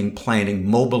orchestrating, planning,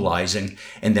 mobilizing,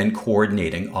 and then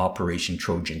coordinating Operation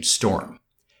Trojan Storm.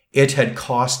 It had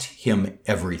cost him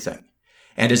everything.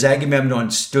 And as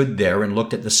Agamemnon stood there and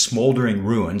looked at the smoldering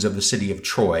ruins of the city of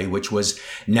Troy, which was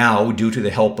now, due to the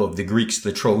help of the Greeks,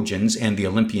 the Trojans, and the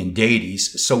Olympian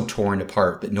deities, so torn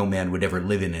apart that no man would ever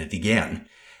live in it again,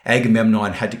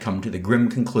 Agamemnon had to come to the grim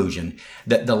conclusion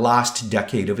that the last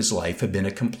decade of his life had been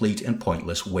a complete and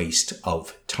pointless waste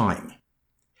of time.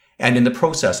 And in the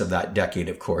process of that decade,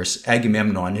 of course,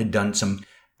 Agamemnon had done some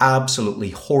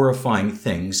absolutely horrifying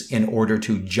things in order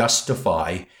to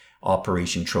justify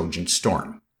Operation Trojan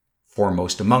Storm.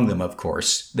 Foremost among them, of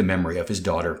course, the memory of his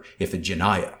daughter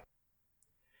Iphigenia.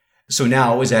 So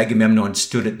now, as Agamemnon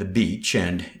stood at the beach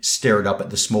and stared up at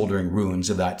the smoldering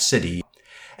ruins of that city,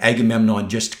 Agamemnon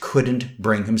just couldn't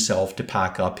bring himself to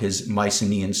pack up his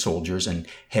Mycenaean soldiers and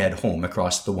head home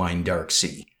across the wine dark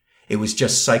sea. It was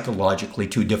just psychologically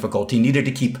too difficult. He needed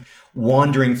to keep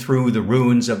wandering through the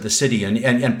ruins of the city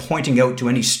and pointing out to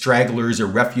any stragglers or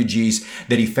refugees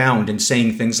that he found and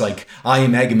saying things like, "I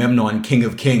am Agamemnon, king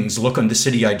of kings. Look on the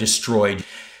city I destroyed."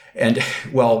 And,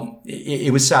 well,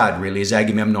 it was sad, really, as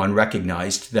Agamemnon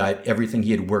recognized that everything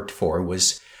he had worked for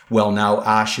was, well, now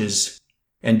ashes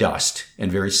and dust,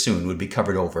 and very soon would be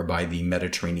covered over by the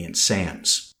Mediterranean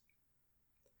sands.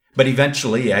 But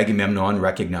eventually, Agamemnon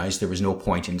recognized there was no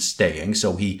point in staying,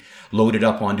 so he loaded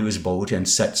up onto his boat and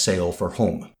set sail for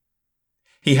home.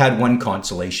 He had one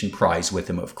consolation prize with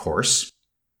him, of course.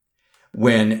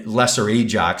 When Lesser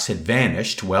Ajax had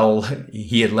vanished, well,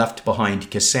 he had left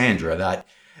behind Cassandra, that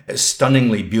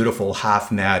stunningly beautiful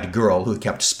half-mad girl who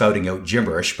kept spouting out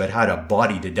gibberish but had a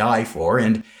body to die for,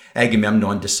 and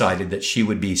Agamemnon decided that she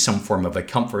would be some form of a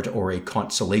comfort or a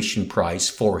consolation prize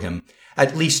for him,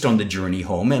 at least on the journey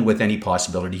home, and with any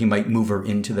possibility he might move her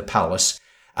into the palace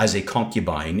as a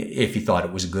concubine if he thought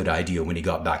it was a good idea when he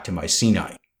got back to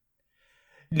Mycenae.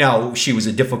 Now, she was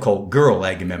a difficult girl,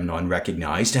 Agamemnon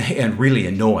recognized, and really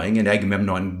annoying, and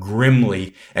Agamemnon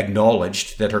grimly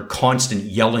acknowledged that her constant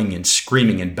yelling and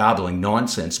screaming and babbling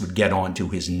nonsense would get on to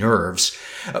his nerves.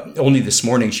 Only this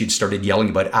morning she'd started yelling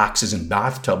about axes and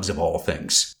bathtubs of all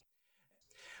things.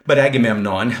 But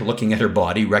Agamemnon, looking at her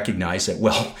body, recognized that,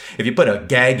 well, if you put a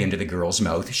gag into the girl's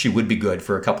mouth, she would be good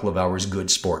for a couple of hours good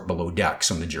sport below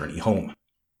decks on the journey home.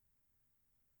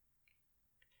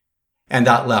 And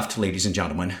that left, ladies and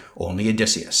gentlemen, only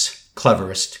Odysseus,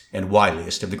 cleverest and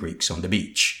wiliest of the Greeks on the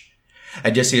beach.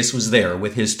 Odysseus was there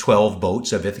with his 12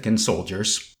 boats of Ithacan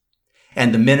soldiers,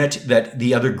 and the minute that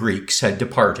the other Greeks had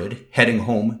departed, heading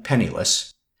home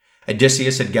penniless,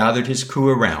 Odysseus had gathered his crew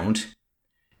around,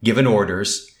 given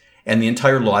orders, and the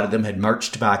entire lot of them had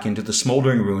marched back into the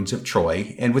smoldering ruins of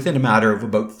Troy, and within a matter of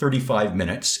about 35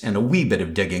 minutes and a wee bit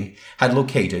of digging, had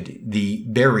located the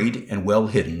buried and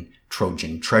well-hidden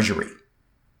Trojan treasury.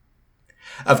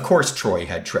 Of course Troy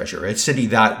had treasure. A city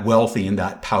that wealthy and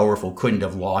that powerful couldn't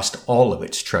have lost all of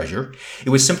its treasure. It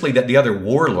was simply that the other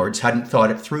warlords hadn't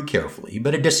thought it through carefully,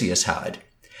 but Odysseus had.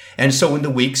 And so in the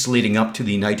weeks leading up to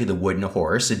the Night of the Wooden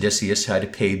Horse, Odysseus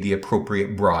had paid the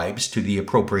appropriate bribes to the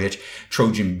appropriate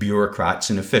Trojan bureaucrats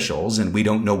and officials, and we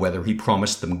don't know whether he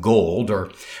promised them gold or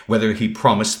whether he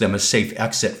promised them a safe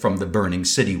exit from the burning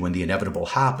city when the inevitable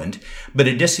happened, but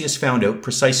Odysseus found out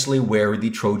precisely where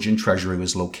the Trojan treasury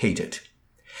was located.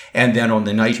 And then on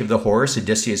the Night of the Horse,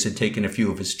 Odysseus had taken a few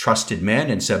of his trusted men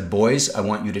and said, "Boys, I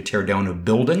want you to tear down a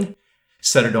building,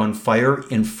 set it on fire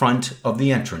in front of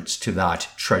the entrance to that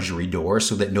treasury door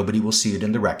so that nobody will see it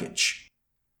in the wreckage."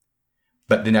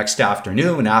 But the next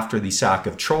afternoon, after the sack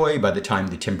of Troy, by the time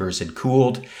the timbers had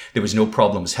cooled, there was no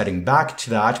problems heading back to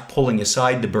that, pulling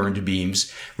aside the burned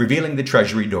beams, revealing the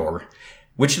treasury door,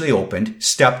 which they opened,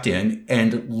 stepped in,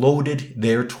 and loaded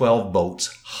their 12 boats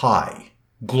high,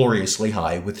 gloriously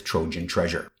high with Trojan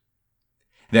treasure.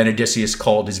 Then Odysseus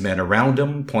called his men around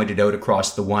him, pointed out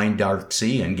across the wine-dark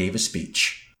sea, and gave a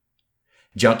speech.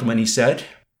 "Gentlemen," he said,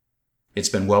 "it's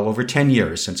been well over 10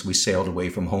 years since we sailed away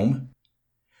from home.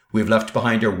 We've left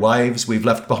behind our wives, we've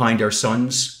left behind our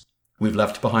sons, we've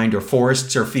left behind our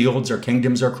forests, our fields, our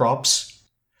kingdoms, our crops.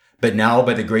 But now,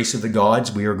 by the grace of the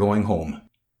gods, we are going home.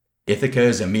 Ithaca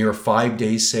is a mere 5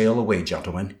 days' sail away,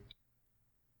 gentlemen.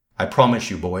 I promise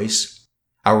you, boys,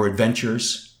 our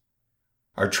adventures,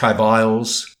 our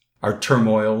travails, our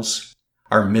turmoils,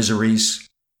 our miseries,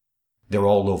 they're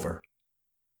all over.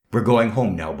 We're going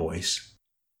home now, boys.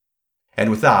 And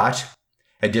with that,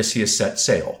 Odysseus set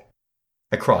sail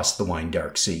across the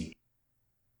wine-dark sea.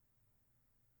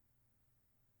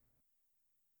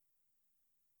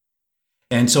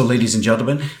 And so, ladies and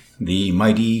gentlemen, the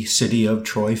mighty city of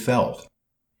Troy fell.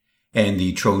 And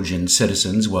the Trojan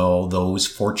citizens, well, those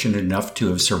fortunate enough to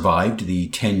have survived the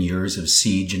 10 years of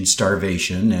siege and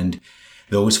starvation, and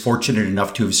those fortunate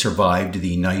enough to have survived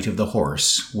the Night of the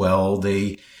Horse, well,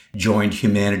 they joined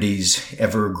humanity's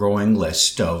ever-growing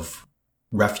list of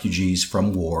refugees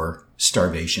from war,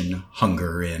 starvation,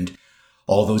 hunger, and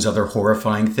all those other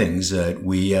horrifying things that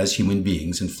we as human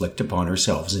beings inflict upon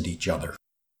ourselves and each other.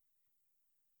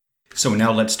 So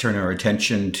now let's turn our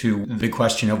attention to the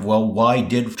question of, well, why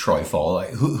did Troy fall?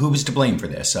 Who was to blame for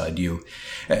this? Do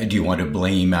you want to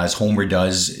blame, as Homer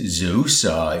does, Zeus?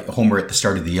 Homer at the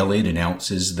start of the Iliad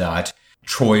announces that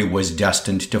Troy was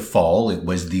destined to fall. It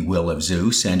was the will of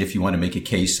Zeus. And if you want to make a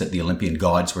case that the Olympian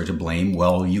gods were to blame,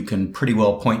 well, you can pretty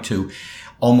well point to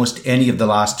almost any of the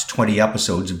last 20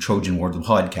 episodes of Trojan War, the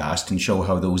podcast, and show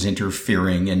how those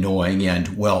interfering, annoying,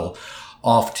 and, well,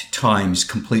 oft-times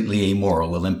completely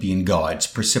amoral Olympian gods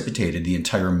precipitated the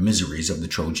entire miseries of the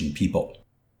Trojan people.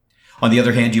 On the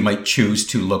other hand, you might choose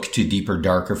to look to deeper,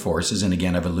 darker forces, and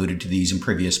again, I've alluded to these in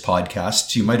previous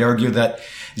podcasts. You might argue that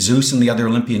Zeus and the other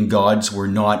Olympian gods were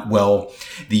not, well,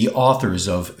 the authors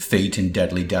of fate and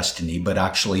deadly destiny, but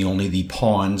actually only the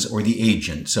pawns or the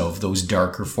agents of those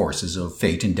darker forces of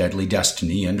fate and deadly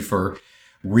destiny, and for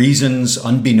reasons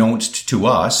unbeknownst to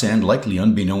us, and likely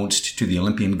unbeknownst to the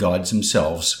Olympian gods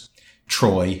themselves,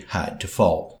 Troy had to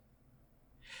fall.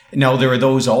 Now, there are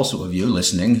those also of you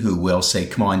listening who will say,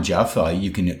 come on, Jeff,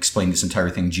 you can explain this entire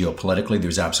thing geopolitically.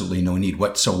 There's absolutely no need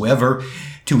whatsoever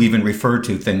to even refer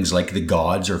to things like the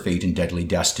gods or fate and deadly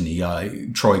destiny.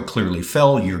 Troy clearly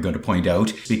fell, you're going to point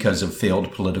out, because of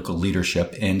failed political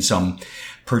leadership and some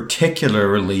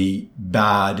particularly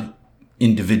bad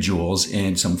individuals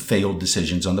and some failed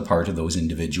decisions on the part of those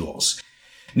individuals.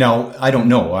 Now, I don't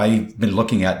know. I've been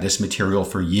looking at this material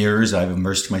for years. I've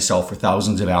immersed myself for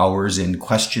thousands of hours in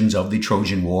questions of the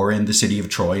Trojan War and the city of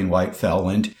Troy and why it fell.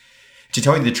 And to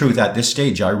tell you the truth, at this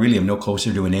stage, I really am no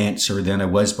closer to an answer than I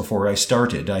was before I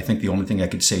started. I think the only thing I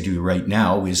could say to you right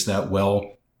now is that,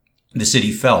 well, the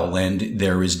city fell, and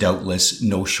there is doubtless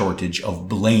no shortage of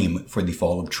blame for the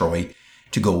fall of Troy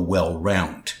to go well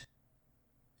round.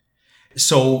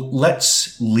 So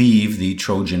let's leave the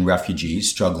Trojan refugees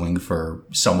struggling for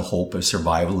some hope of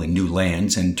survival in new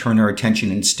lands and turn our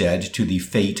attention instead to the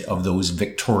fate of those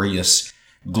victorious,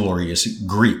 glorious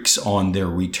Greeks on their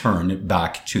return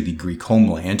back to the Greek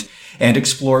homeland and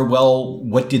explore, well,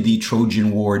 what did the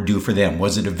Trojan War do for them?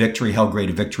 Was it a victory? How great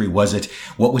a victory was it?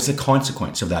 What was the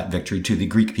consequence of that victory to the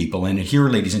Greek people? And here,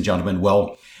 ladies and gentlemen,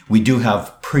 well, we do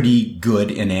have pretty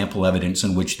good and ample evidence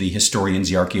on which the historians,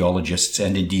 the archaeologists,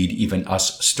 and indeed even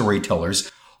us storytellers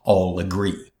all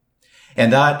agree.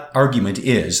 And that argument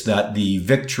is that the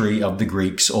victory of the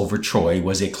Greeks over Troy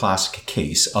was a classic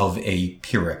case of a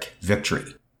Pyrrhic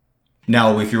victory.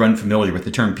 Now, if you're unfamiliar with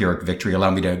the term Pyrrhic victory,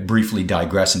 allow me to briefly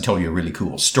digress and tell you a really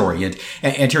cool story. And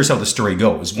here's how the story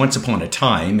goes. Once upon a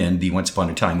time, and the once upon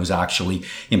a time was actually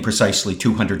in precisely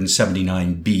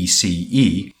 279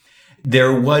 BCE,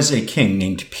 there was a king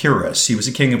named Pyrrhus. He was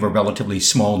a king of a relatively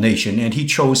small nation, and he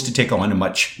chose to take on a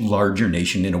much larger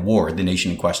nation in a war. The nation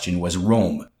in question was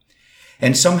Rome.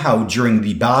 And somehow during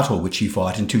the battle which he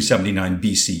fought in 279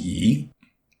 BCE,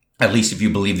 at least if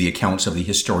you believe the accounts of the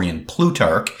historian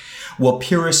Plutarch, well,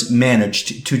 Pyrrhus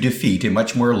managed to defeat a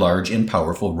much more large and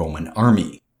powerful Roman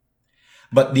army.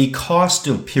 But the cost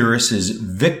of Pyrrhus's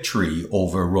victory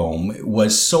over Rome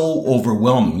was so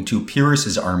overwhelming to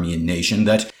Pyrrhus's army and nation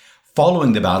that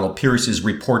following the battle, Pyrrhus is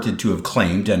reported to have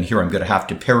claimed, and here I'm going to have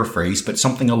to paraphrase, but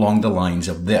something along the lines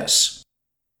of this: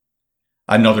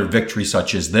 another victory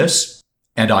such as this,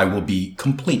 and I will be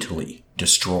completely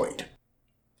destroyed.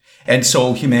 And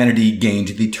so humanity gained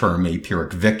the term a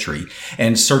Pyrrhic victory.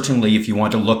 And certainly if you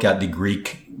want to look at the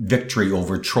Greek victory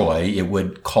over Troy, it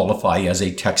would qualify as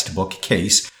a textbook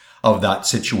case of that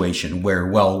situation where,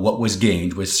 well, what was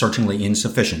gained was certainly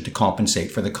insufficient to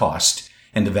compensate for the cost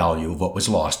and the value of what was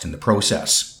lost in the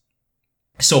process.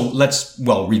 So let's,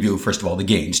 review first of all the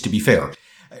gains, to be fair.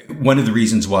 One of the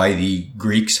reasons why the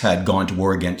Greeks had gone to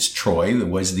war against Troy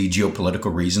was the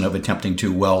geopolitical reason of attempting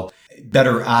to,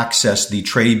 better access the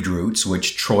trade routes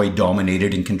which Troy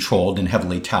dominated and controlled and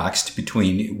heavily taxed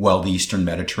between, the Eastern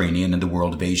Mediterranean and the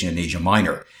world of Asia and Asia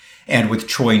Minor. And with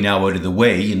Troy now out of the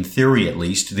way, in theory at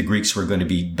least, the Greeks were going to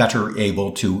be better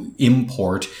able to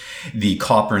import the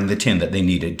copper and the tin that they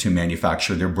needed to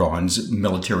manufacture their bronze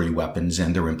military weapons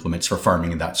and their implements for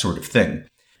farming and that sort of thing.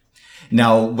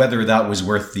 Now, whether that was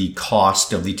worth the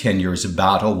cost of the 10 years of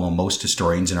battle, well, most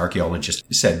historians and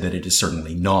archaeologists said that it is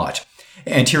certainly not.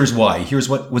 And here's why. Here's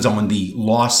what was on the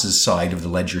losses side of the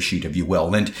ledger sheet, if you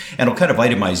will. And I'll kind of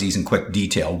itemize these in quick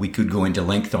detail. We could go into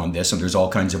length on this, and there's all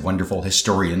kinds of wonderful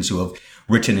historians who have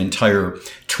written entire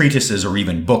treatises or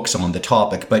even books on the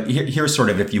topic. But here's sort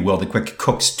of, if you will, the quick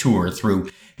cook's tour through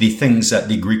the things that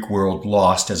the Greek world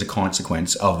lost as a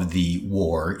consequence of the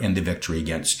war and the victory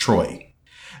against Troy.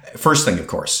 First thing, of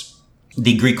course,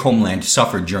 the Greek homeland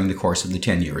suffered during the course of the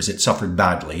 10 years. It suffered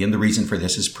badly, and the reason for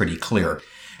this is pretty clear.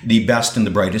 The best and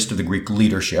the brightest of the Greek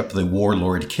leadership, the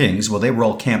warlord kings, well, they were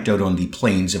all camped out on the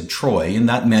plains of Troy, and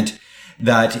that meant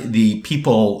that the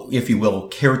people, if you will,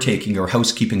 caretaking or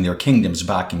housekeeping their kingdoms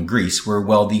back in Greece were,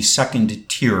 well, the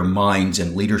second-tier minds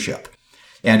and leadership.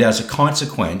 And as a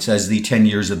consequence, as the 10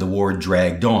 years of the war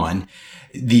dragged on,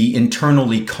 the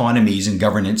internal economies and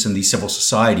governance and the civil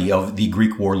society of the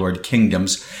Greek warlord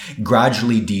kingdoms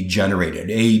gradually degenerated,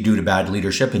 A, due to bad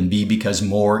leadership, and B, because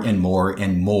more and more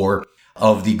and more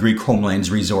of the Greek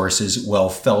homeland's resources, well,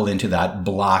 fell into that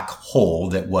black hole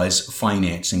that was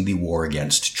financing the war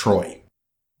against Troy.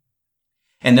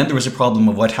 And then there was a problem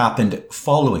of what happened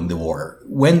following the war.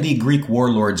 When the Greek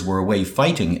warlords were away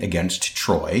fighting against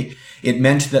Troy, it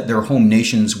meant that their home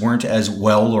nations weren't as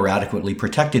well or adequately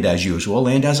protected as usual,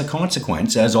 and as a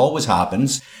consequence, as always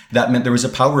happens, that meant there was a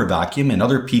power vacuum, and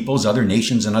other peoples, other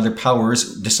nations, and other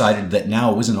powers decided that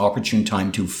now was an opportune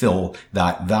time to fill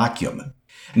that vacuum.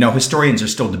 Now, historians are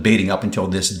still debating up until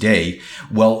this day,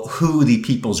 well, who the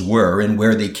peoples were and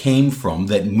where they came from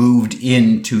that moved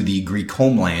into the Greek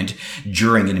homeland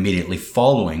during and immediately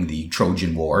following the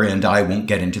Trojan War. And I won't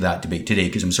get into that debate today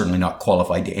because I'm certainly not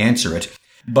qualified to answer it.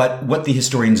 But what the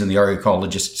historians and the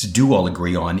archaeologists do all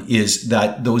agree on is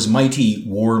that those mighty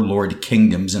warlord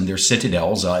kingdoms and their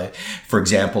citadels, for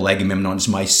example, Agamemnon's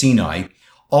Mycenae,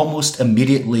 almost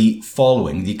immediately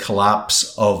following the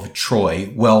collapse of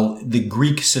Troy, well, the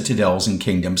Greek citadels and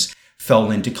kingdoms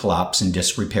fell into collapse and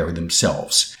disrepair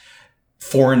themselves.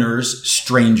 Foreigners,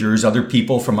 strangers, other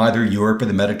people from either Europe or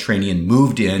the Mediterranean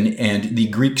moved in, and the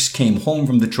Greeks came home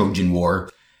from the Trojan War,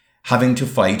 having to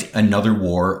fight another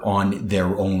war on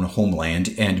their own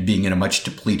homeland and being in a much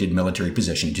depleted military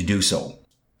position to do so.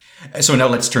 So now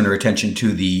let's turn our attention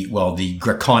to the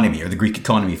Greekonomy, or the Greek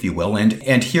economy, if you will.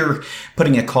 And here,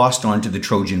 putting a cost onto the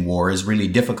Trojan War is really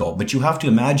difficult. But you have to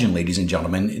imagine, ladies and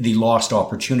gentlemen, the lost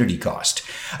opportunity cost.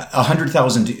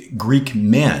 100,000 Greek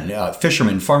men,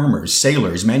 fishermen, farmers,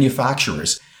 sailors,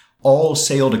 manufacturers, all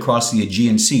sailed across the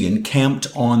Aegean Sea and camped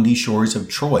on the shores of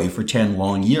Troy for 10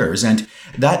 long years. And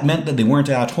that meant that they weren't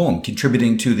at home,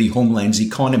 contributing to the homeland's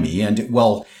economy. And,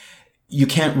 well, you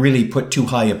can't really put too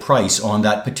high a price on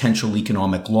that potential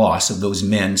economic loss of those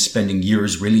men spending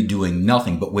years really doing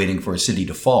nothing but waiting for a city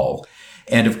to fall.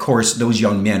 And of course, those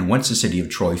young men, once the city of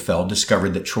Troy fell,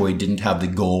 discovered that Troy didn't have the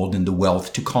gold and the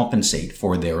wealth to compensate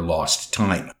for their lost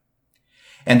time.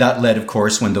 And that led, of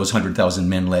course, when those 100,000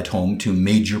 men led home, to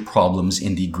major problems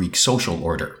in the Greek social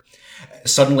order.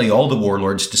 Suddenly, all the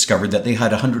warlords discovered that they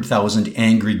had 100,000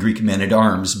 angry Greek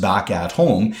men-at-arms back at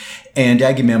home, and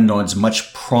Agamemnon's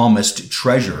much promised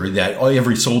treasure that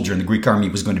every soldier in the Greek army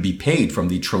was going to be paid from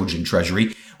the Trojan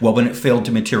treasury, well, when it failed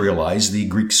to materialize, the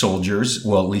Greek soldiers,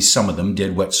 well, at least some of them,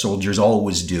 did what soldiers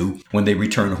always do when they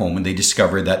return home and they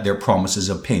discover that their promises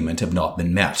of payment have not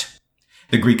been met.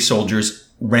 The Greek soldiers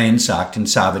ransacked and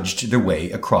savaged their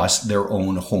way across their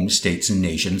own home states and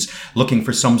nations, looking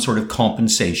for some sort of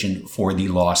compensation for the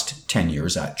lost 10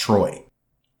 years at Troy.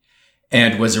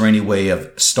 And was there any way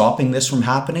of stopping this from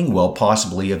happening? Well,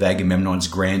 possibly if Agamemnon's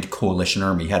grand coalition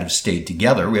army had have stayed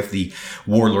together, if the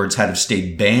warlords had have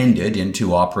stayed banded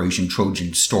into Operation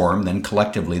Trojan Storm, then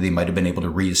collectively they might have been able to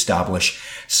reestablish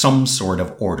some sort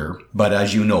of order. But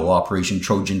as you know, Operation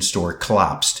Trojan Storm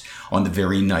collapsed on the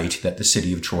very night that the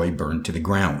city of Troy burned to the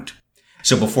ground.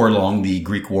 So before long, the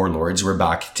Greek warlords were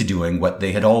back to doing what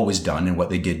they had always done and what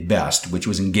they did best, which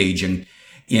was engaging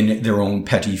in their own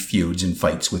petty feuds and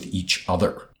fights with each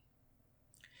other.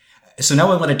 So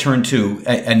now I want to turn to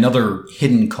another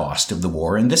hidden cost of the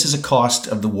war, and this is a cost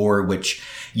of the war which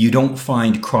you don't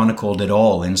find chronicled at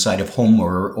all inside of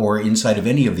Homer or inside of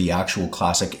any of the actual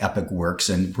classic epic works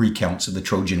and recounts of the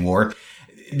Trojan War.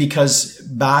 Because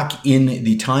back in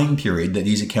the time period that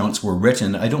these accounts were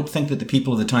written, I don't think that the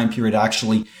people of the time period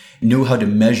actually knew how to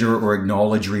measure or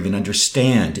acknowledge or even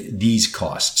understand these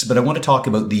costs. But I want to talk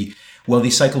about the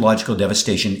psychological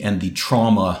devastation and the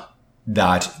trauma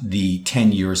that the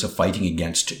 10 years of fighting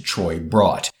against Troy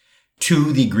brought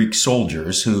to the Greek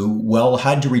soldiers who, well,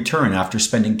 had to return after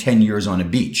spending 10 years on a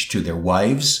beach to their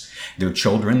wives, their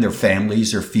children, their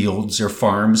families, their fields, their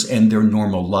farms, and their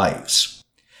normal lives.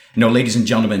 Now, ladies and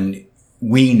gentlemen,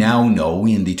 we now know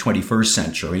in the 21st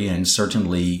century, and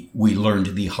certainly we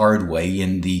learned the hard way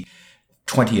in the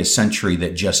 20th century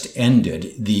that just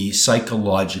ended, the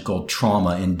psychological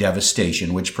trauma and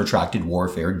devastation which protracted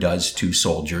warfare does to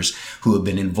soldiers who have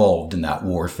been involved in that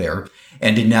warfare.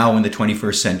 And now in the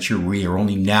 21st century, we are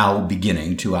only now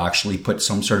beginning to actually put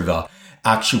some sort of a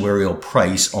actuarial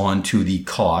price onto the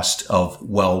cost of,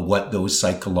 well, what those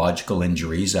psychological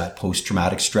injuries, that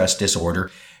post-traumatic stress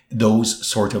disorder, those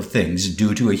sort of things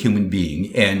do to a human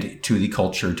being and to the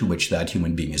culture to which that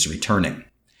human being is returning.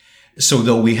 So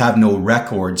though we have no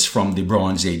records from the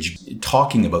Bronze Age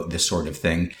talking about this sort of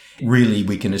thing, really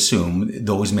we can assume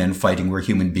those men fighting were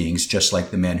human beings just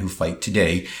like the men who fight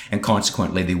today, and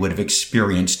consequently they would have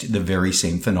experienced the very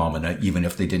same phenomena even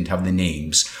if they didn't have the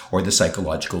names or the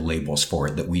psychological labels for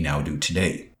it that we now do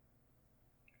today.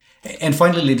 And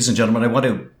finally, ladies and gentlemen, I want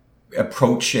to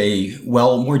approach a,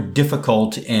 well, more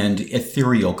difficult and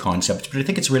ethereal concept, but I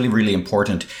think it's really, really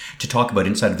important to talk about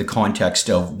inside of the context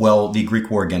of, well, the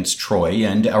Greek war against Troy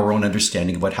and our own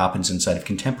understanding of what happens inside of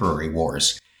contemporary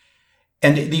wars.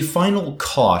 And the final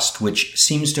cost, which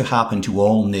seems to happen to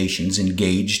all nations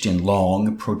engaged in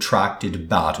long, protracted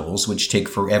battles, which take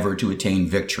forever to attain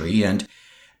victory, and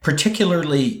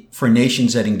particularly for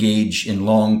nations that engage in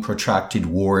long, protracted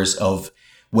wars of,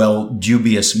 well,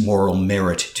 dubious moral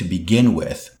merit to begin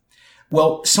with.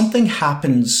 Well, something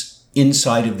happens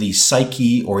inside of the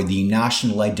psyche or the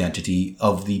national identity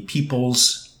of the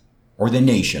peoples or the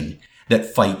nation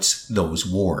that fights those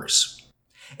wars.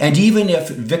 And even if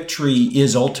victory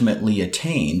is ultimately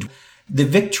attained, the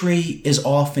victory is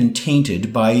often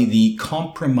tainted by the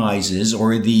compromises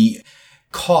or the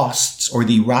costs or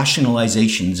the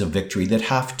rationalizations of victory that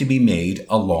have to be made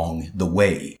along the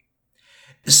way.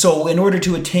 So in order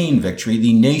to attain victory,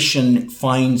 the nation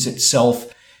finds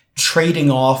itself trading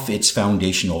off its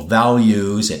foundational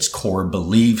values, its core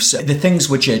beliefs, the things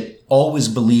which it always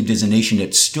believed as a nation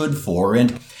it stood for.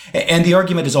 And the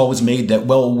argument is always made that,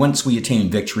 well, once we attain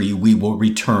victory, we will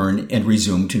return and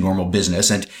resume to normal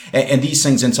business. And these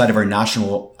things inside of our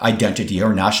national identity,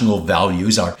 our national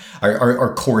values,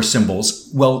 our core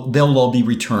symbols, well, they'll all be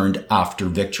returned after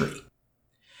victory.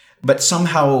 But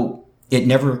somehow it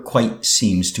never quite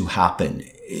seems to happen.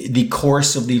 The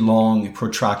course of the long,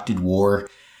 protracted war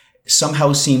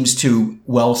somehow seems to,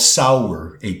 well,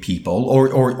 sour a people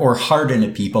or harden a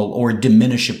people or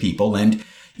diminish a people. And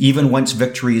even once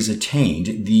victory is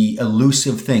attained, the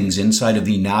elusive things inside of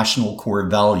the national core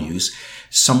values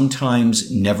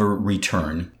sometimes never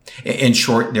return. In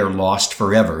short, they're lost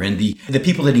forever. And the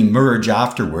people that emerge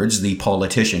afterwards, the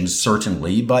politicians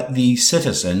certainly, but the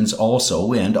citizens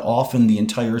also, and often the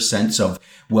entire sense of,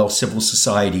 well, civil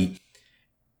society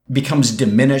becomes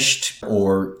diminished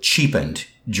or cheapened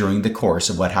during the course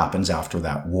of what happens after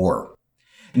that war.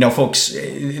 Now, folks,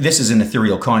 this is an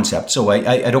ethereal concept, so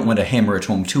I don't want to hammer it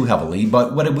home too heavily,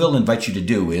 but what I will invite you to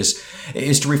do is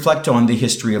to reflect on the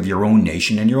history of your own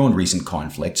nation and your own recent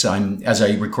conflicts. As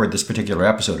I record this particular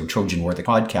episode of Trojan War, the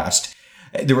podcast,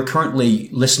 there are currently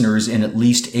listeners in at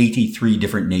least 83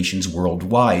 different nations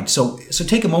worldwide. So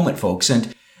take a moment, folks,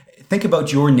 and think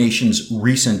about your nation's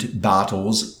recent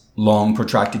battles, long,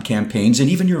 protracted campaigns, and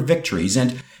even your victories,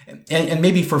 and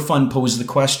maybe for fun pose the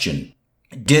question,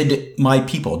 did my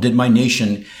people, did my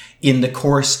nation, in the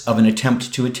course of an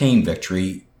attempt to attain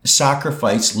victory,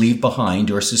 sacrifice, leave behind,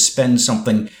 or suspend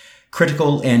something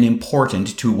critical and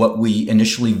important to what we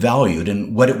initially valued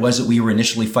and what it was that we were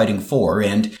initially fighting for?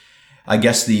 And I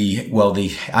guess the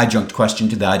adjunct question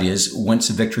to that is, once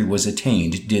a victory was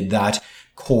attained, did that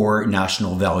core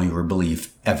national value or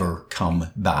belief ever come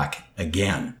back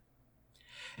again?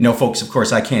 Now, folks, of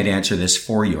course, I can't answer this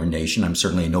for your nation. I'm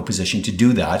certainly in no position to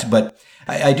do that, but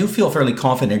I do feel fairly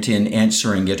confident in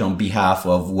answering it on behalf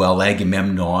of, well,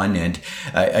 Agamemnon and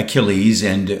Achilles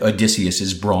and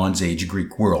Odysseus's Bronze Age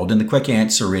Greek world. And the quick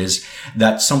answer is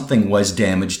that something was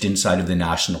damaged inside of the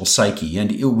national psyche.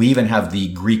 And we even have the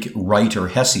Greek writer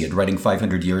Hesiod, writing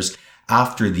 500 years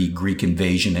after the Greek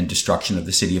invasion and destruction of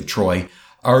the city of Troy,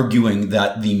 arguing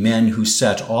that the men who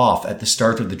set off at the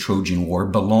start of the Trojan War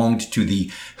belonged to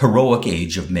the heroic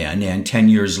age of men, and 10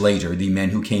 years later, the men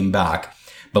who came back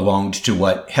belonged to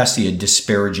what Hesiod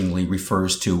disparagingly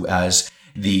refers to as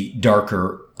the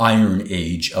darker Iron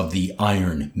Age of the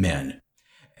Iron Men.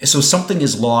 So something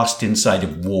is lost inside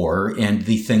of war, and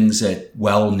the things that,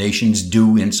 well, nations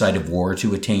do inside of war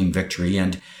to attain victory.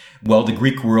 And well, the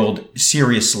Greek world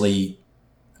seriously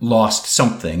lost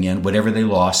something, and whatever they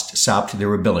lost sapped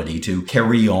their ability to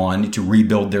carry on, to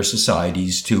rebuild their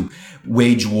societies, to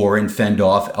wage war and fend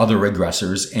off other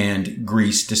aggressors, and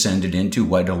Greece descended into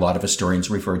what a lot of historians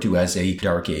refer to as a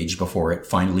dark age before it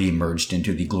finally emerged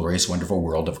into the glorious, wonderful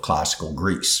world of classical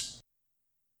Greece.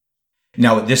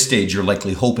 Now, at this stage, you're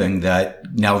likely hoping that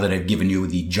now that I've given you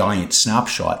the giant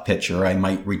snapshot picture, I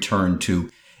might return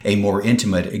to a more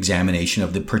intimate examination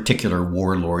of the particular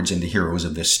warlords and the heroes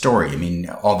of this story. I mean,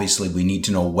 obviously, we need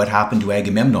to know what happened to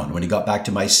Agamemnon when he got back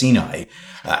to Mycenae.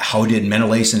 How did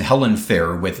Menelaus and Helen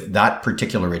fare with that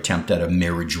particular attempt at a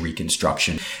marriage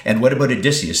reconstruction? And what about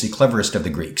Odysseus, the cleverest of the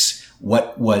Greeks?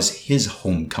 What was his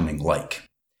homecoming like?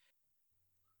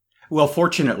 Well,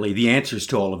 fortunately, the answers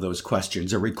to all of those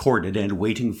questions are recorded and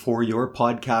waiting for your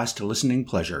podcast listening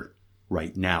pleasure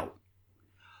right now.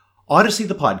 Odyssey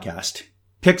the podcast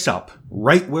picks up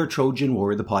right where Trojan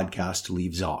War the podcast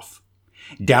leaves off.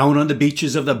 Down on the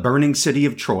beaches of the burning city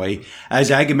of Troy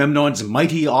as Agamemnon's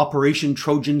mighty Operation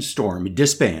Trojan Storm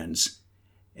disbands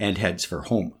and heads for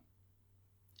home.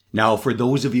 Now, for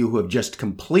those of you who have just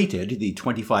completed the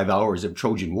 25 hours of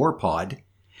Trojan War pod,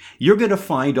 you're going to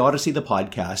find Odyssey the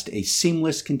podcast a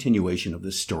seamless continuation of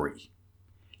the story.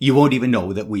 You won't even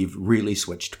know that we've really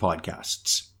switched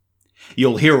podcasts.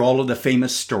 You'll hear all of the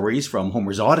famous stories from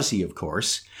Homer's Odyssey, of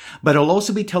course, but I'll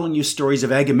also be telling you stories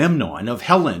of Agamemnon, of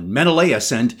Helen,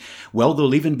 Menelaus, and, well,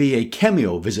 there'll even be a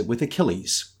cameo visit with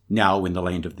Achilles, now in the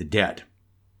land of the dead.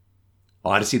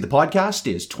 Odyssey the podcast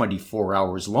is 24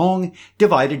 hours long,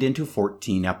 divided into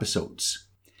 14 episodes.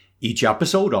 Each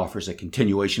episode offers a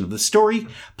continuation of the story,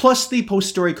 plus the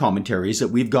post-story commentaries that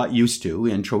we've got used to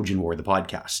in Trojan War the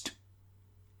podcast.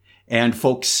 And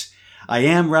folks, I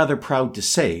am rather proud to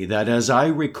say that as I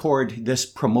record this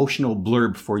promotional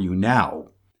blurb for you now,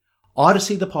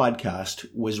 Odyssey the podcast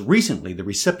was recently the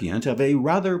recipient of a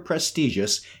rather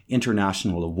prestigious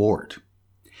international award.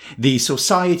 The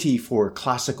Society for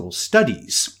Classical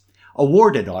Studies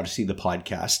awarded Odyssey the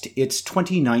podcast its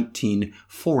 2019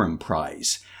 Forum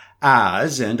Prize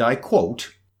as, and I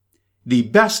quote, the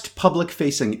best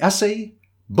public-facing essay,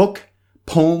 book,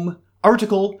 poem,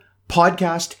 article,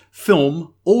 podcast,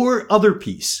 film, or other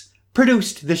piece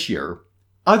produced this year,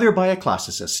 either by a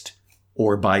classicist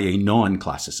or by a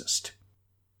non-classicist.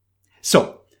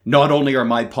 So, not only are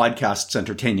my podcasts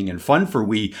entertaining and fun for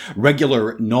we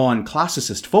regular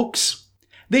non-classicist folks,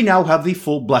 they now have the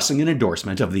full blessing and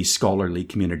endorsement of the scholarly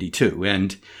community too,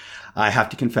 and I have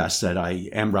to confess that I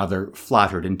am rather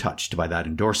flattered and touched by that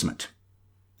endorsement.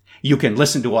 You can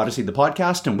listen to Odyssey the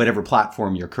podcast on whatever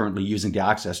platform you're currently using to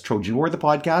access Trojan War the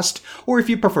podcast, or if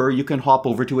you prefer, you can hop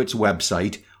over to its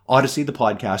website,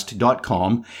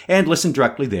 odysseythepodcast.com, and listen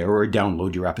directly there or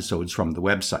download your episodes from the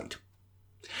website.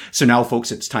 So now,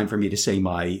 folks, it's time for me to say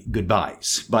my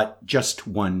goodbyes, but just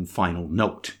one final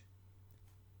note.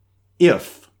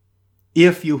 If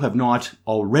you have not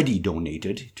already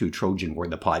donated to Trojan War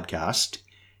the podcast,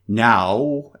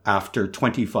 now, after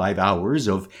 25 hours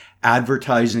of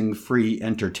advertising-free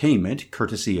entertainment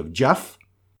courtesy of Jeff,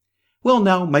 well,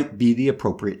 now might be the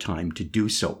appropriate time to do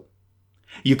so.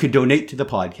 You could donate to the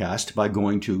podcast by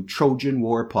going to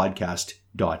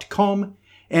trojanwarpodcast.com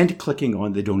and clicking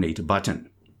on the donate button.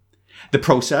 The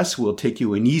process will take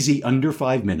you an easy under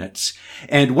 5 minutes,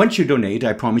 and once you donate,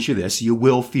 I promise you this, you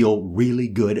will feel really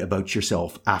good about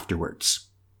yourself afterwards.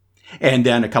 And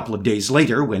then a couple of days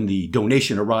later, when the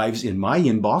donation arrives in my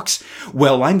inbox,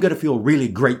 well, I'm going to feel really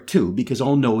great too, because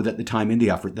I'll know that the time and the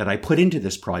effort that I put into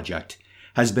this project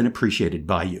has been appreciated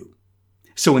by you.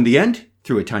 So in the end,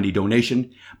 through a tiny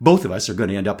donation, both of us are going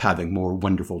to end up having more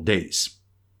wonderful days.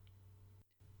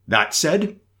 That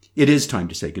said, it is time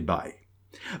to say goodbye.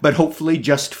 But hopefully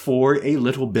just for a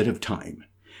little bit of time.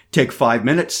 Take 5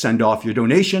 minutes, send off your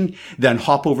donation, then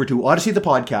hop over to Odyssey the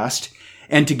podcast,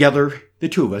 and together, the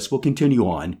two of us will continue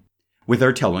on with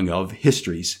our telling of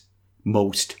history's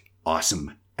most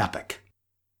awesome epic.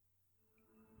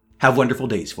 Have wonderful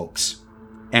days, folks,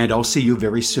 and I'll see you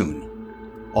very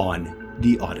soon on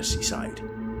the Odyssey side.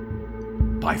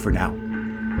 Bye for now.